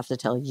I don't have to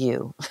tell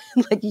you,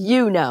 like,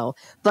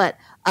 but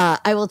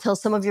I will tell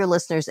some of your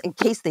listeners, in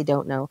case they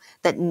don't know,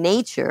 that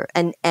nature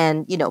and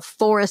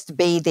forest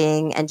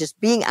bathing and just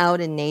being out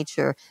in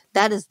nature,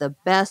 that is the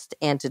best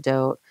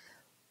antidote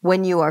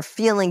when you are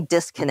feeling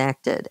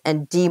disconnected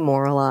and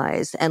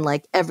demoralized and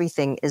like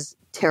everything is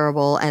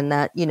terrible, and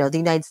that, the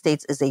United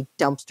States is a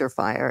dumpster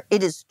fire.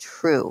 It is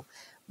true.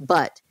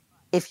 But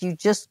if you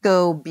just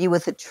go be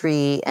with a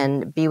tree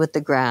and be with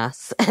the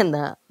grass and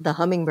the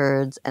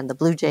hummingbirds and the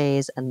blue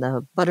jays and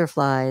the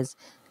butterflies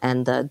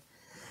and the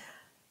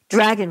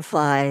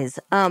dragonflies,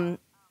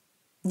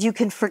 you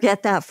can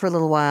forget that for a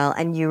little while,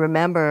 and you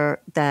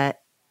remember that,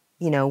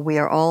 we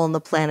are all on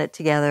the planet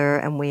together,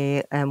 and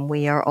we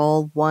are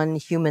all one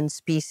human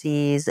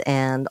species,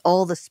 and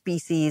all the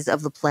species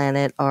of the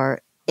planet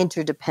are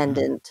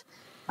interdependent.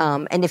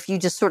 And if you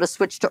just sort of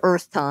switch to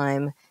Earth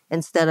time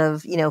instead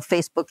of,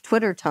 Facebook,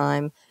 Twitter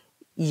time,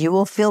 you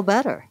will feel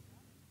better.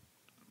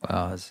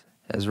 Well,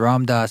 as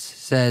Ram Dass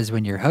says,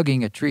 when you're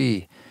hugging a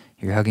tree,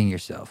 you're hugging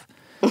yourself.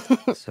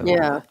 So,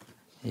 Yeah.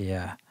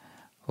 Yeah.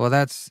 Well,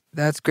 that's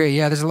great.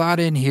 Yeah, there's a lot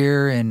in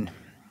here, and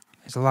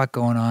there's a lot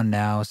going on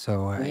now.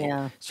 So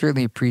I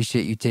certainly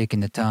appreciate you taking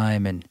the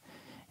time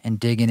and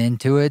digging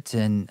into it.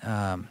 And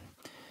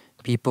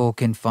people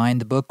can find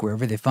the book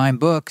wherever they find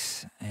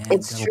books. And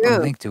It's we'll true. put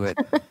a link to it.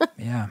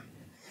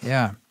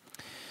 Yeah.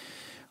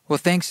 Well,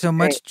 thanks so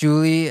much,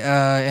 Julie.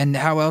 And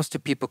how else do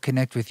people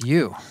connect with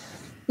you?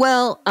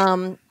 Well,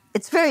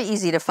 it's very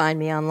easy to find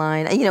me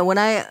online.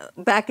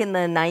 Back in the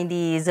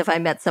 90s, if I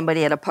met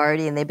somebody at a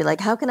party and they'd be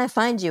like, "How can I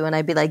find you?" And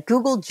I'd be like,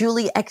 "Google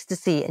Julie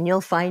Ecstasy and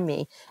you'll find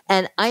me."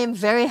 And I am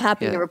very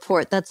happy to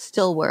report that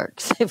still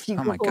works. If you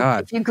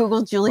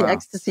Google Julie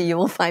Ecstasy, you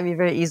will find me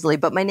very easily.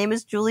 But my name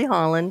is Julie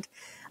Holland.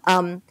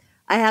 I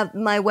have,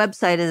 my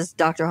website is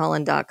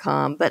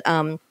drholland.com, but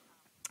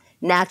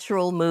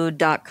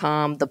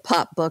naturalmood.com,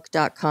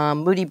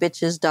 thepopbook.com,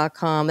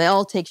 moodybitches.com. It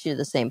all takes you to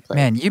the same place.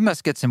 Man, you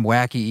must get some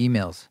wacky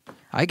emails.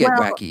 I get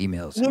wacky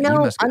emails. You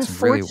must get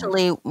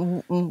unfortunately,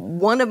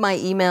 one of my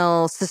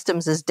email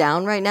systems is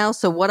down right now.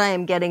 So what I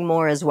am getting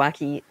more is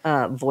wacky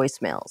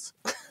voicemails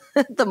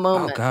at the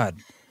moment. Oh, God.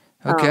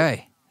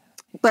 Okay.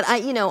 But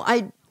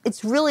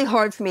it's really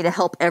hard for me to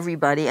help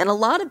everybody. And a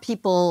lot of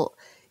people,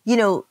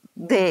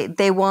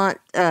 they want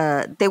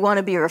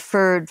to be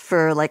referred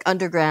for like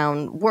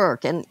underground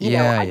work, and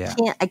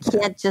I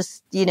can't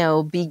just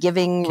be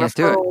giving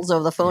referrals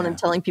over the phone and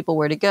telling people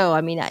where to go.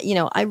 I mean,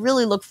 I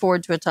really look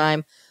forward to a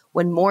time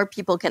when more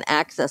people can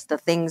access the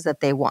things that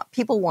they want.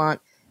 They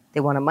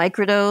want a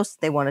microdose,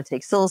 they want to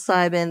take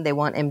psilocybin, they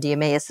want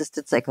MDMA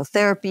assisted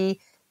psychotherapy,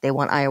 they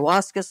want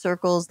ayahuasca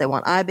circles, they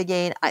want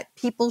ibogaine.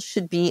 People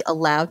should be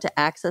allowed to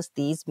access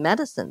these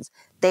medicines.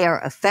 They are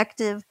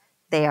effective.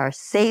 They are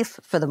safe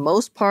for the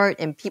most part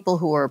in people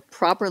who are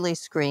properly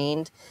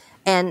screened.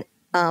 And,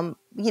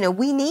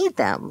 we need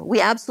them. We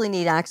absolutely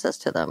need access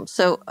to them.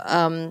 So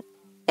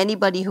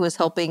anybody who is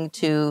helping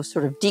to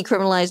sort of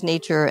decriminalize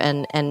nature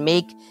and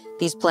make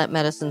these plant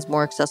medicines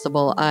more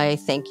accessible, I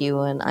thank you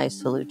and I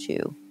salute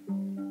you.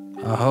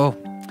 Aho.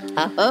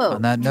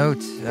 On that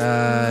note,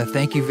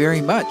 thank you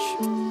very much.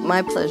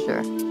 My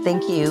pleasure.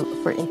 Thank you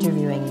for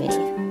interviewing me.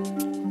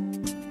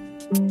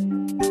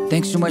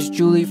 Thanks so much,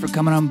 Julie, for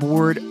coming on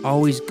board.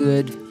 Always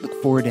good. Look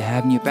forward to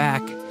having you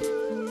back.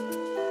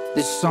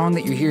 This song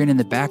that you're hearing in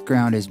the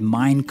background is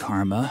Mind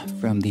Karma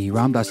from the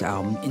Ram Dass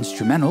album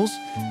Instrumentals,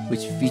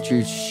 which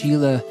features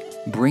Sheila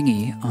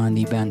Bringy on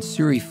the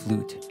Bansuri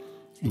flute.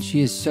 And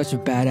she is such a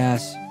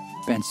badass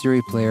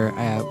Bansuri player.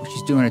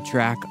 She's doing a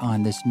track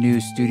on this new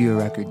studio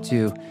record,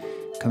 too,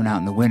 coming out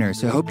in the winter.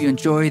 So I hope you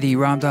enjoy the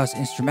Ram Dass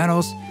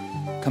Instrumentals,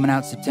 coming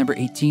out September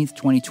 18th,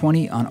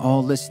 2020 on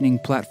all listening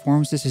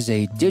platforms. This is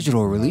a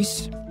digital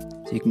release,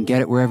 so you can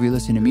get it wherever you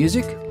listen to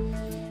music.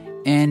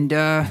 And,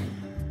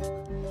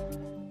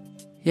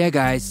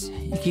 guys,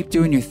 you keep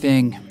doing your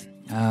thing.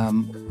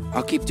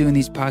 I'll keep doing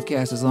these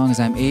podcasts as long as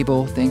I'm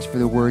able. Thanks for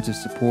the words of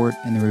support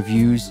and the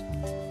reviews.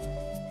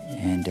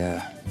 And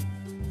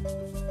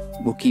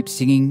we'll keep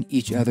singing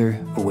each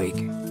other awake.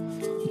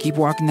 You keep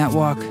walking that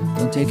walk.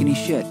 Don't take any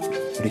shit.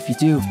 But if you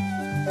do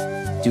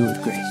it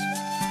with grace.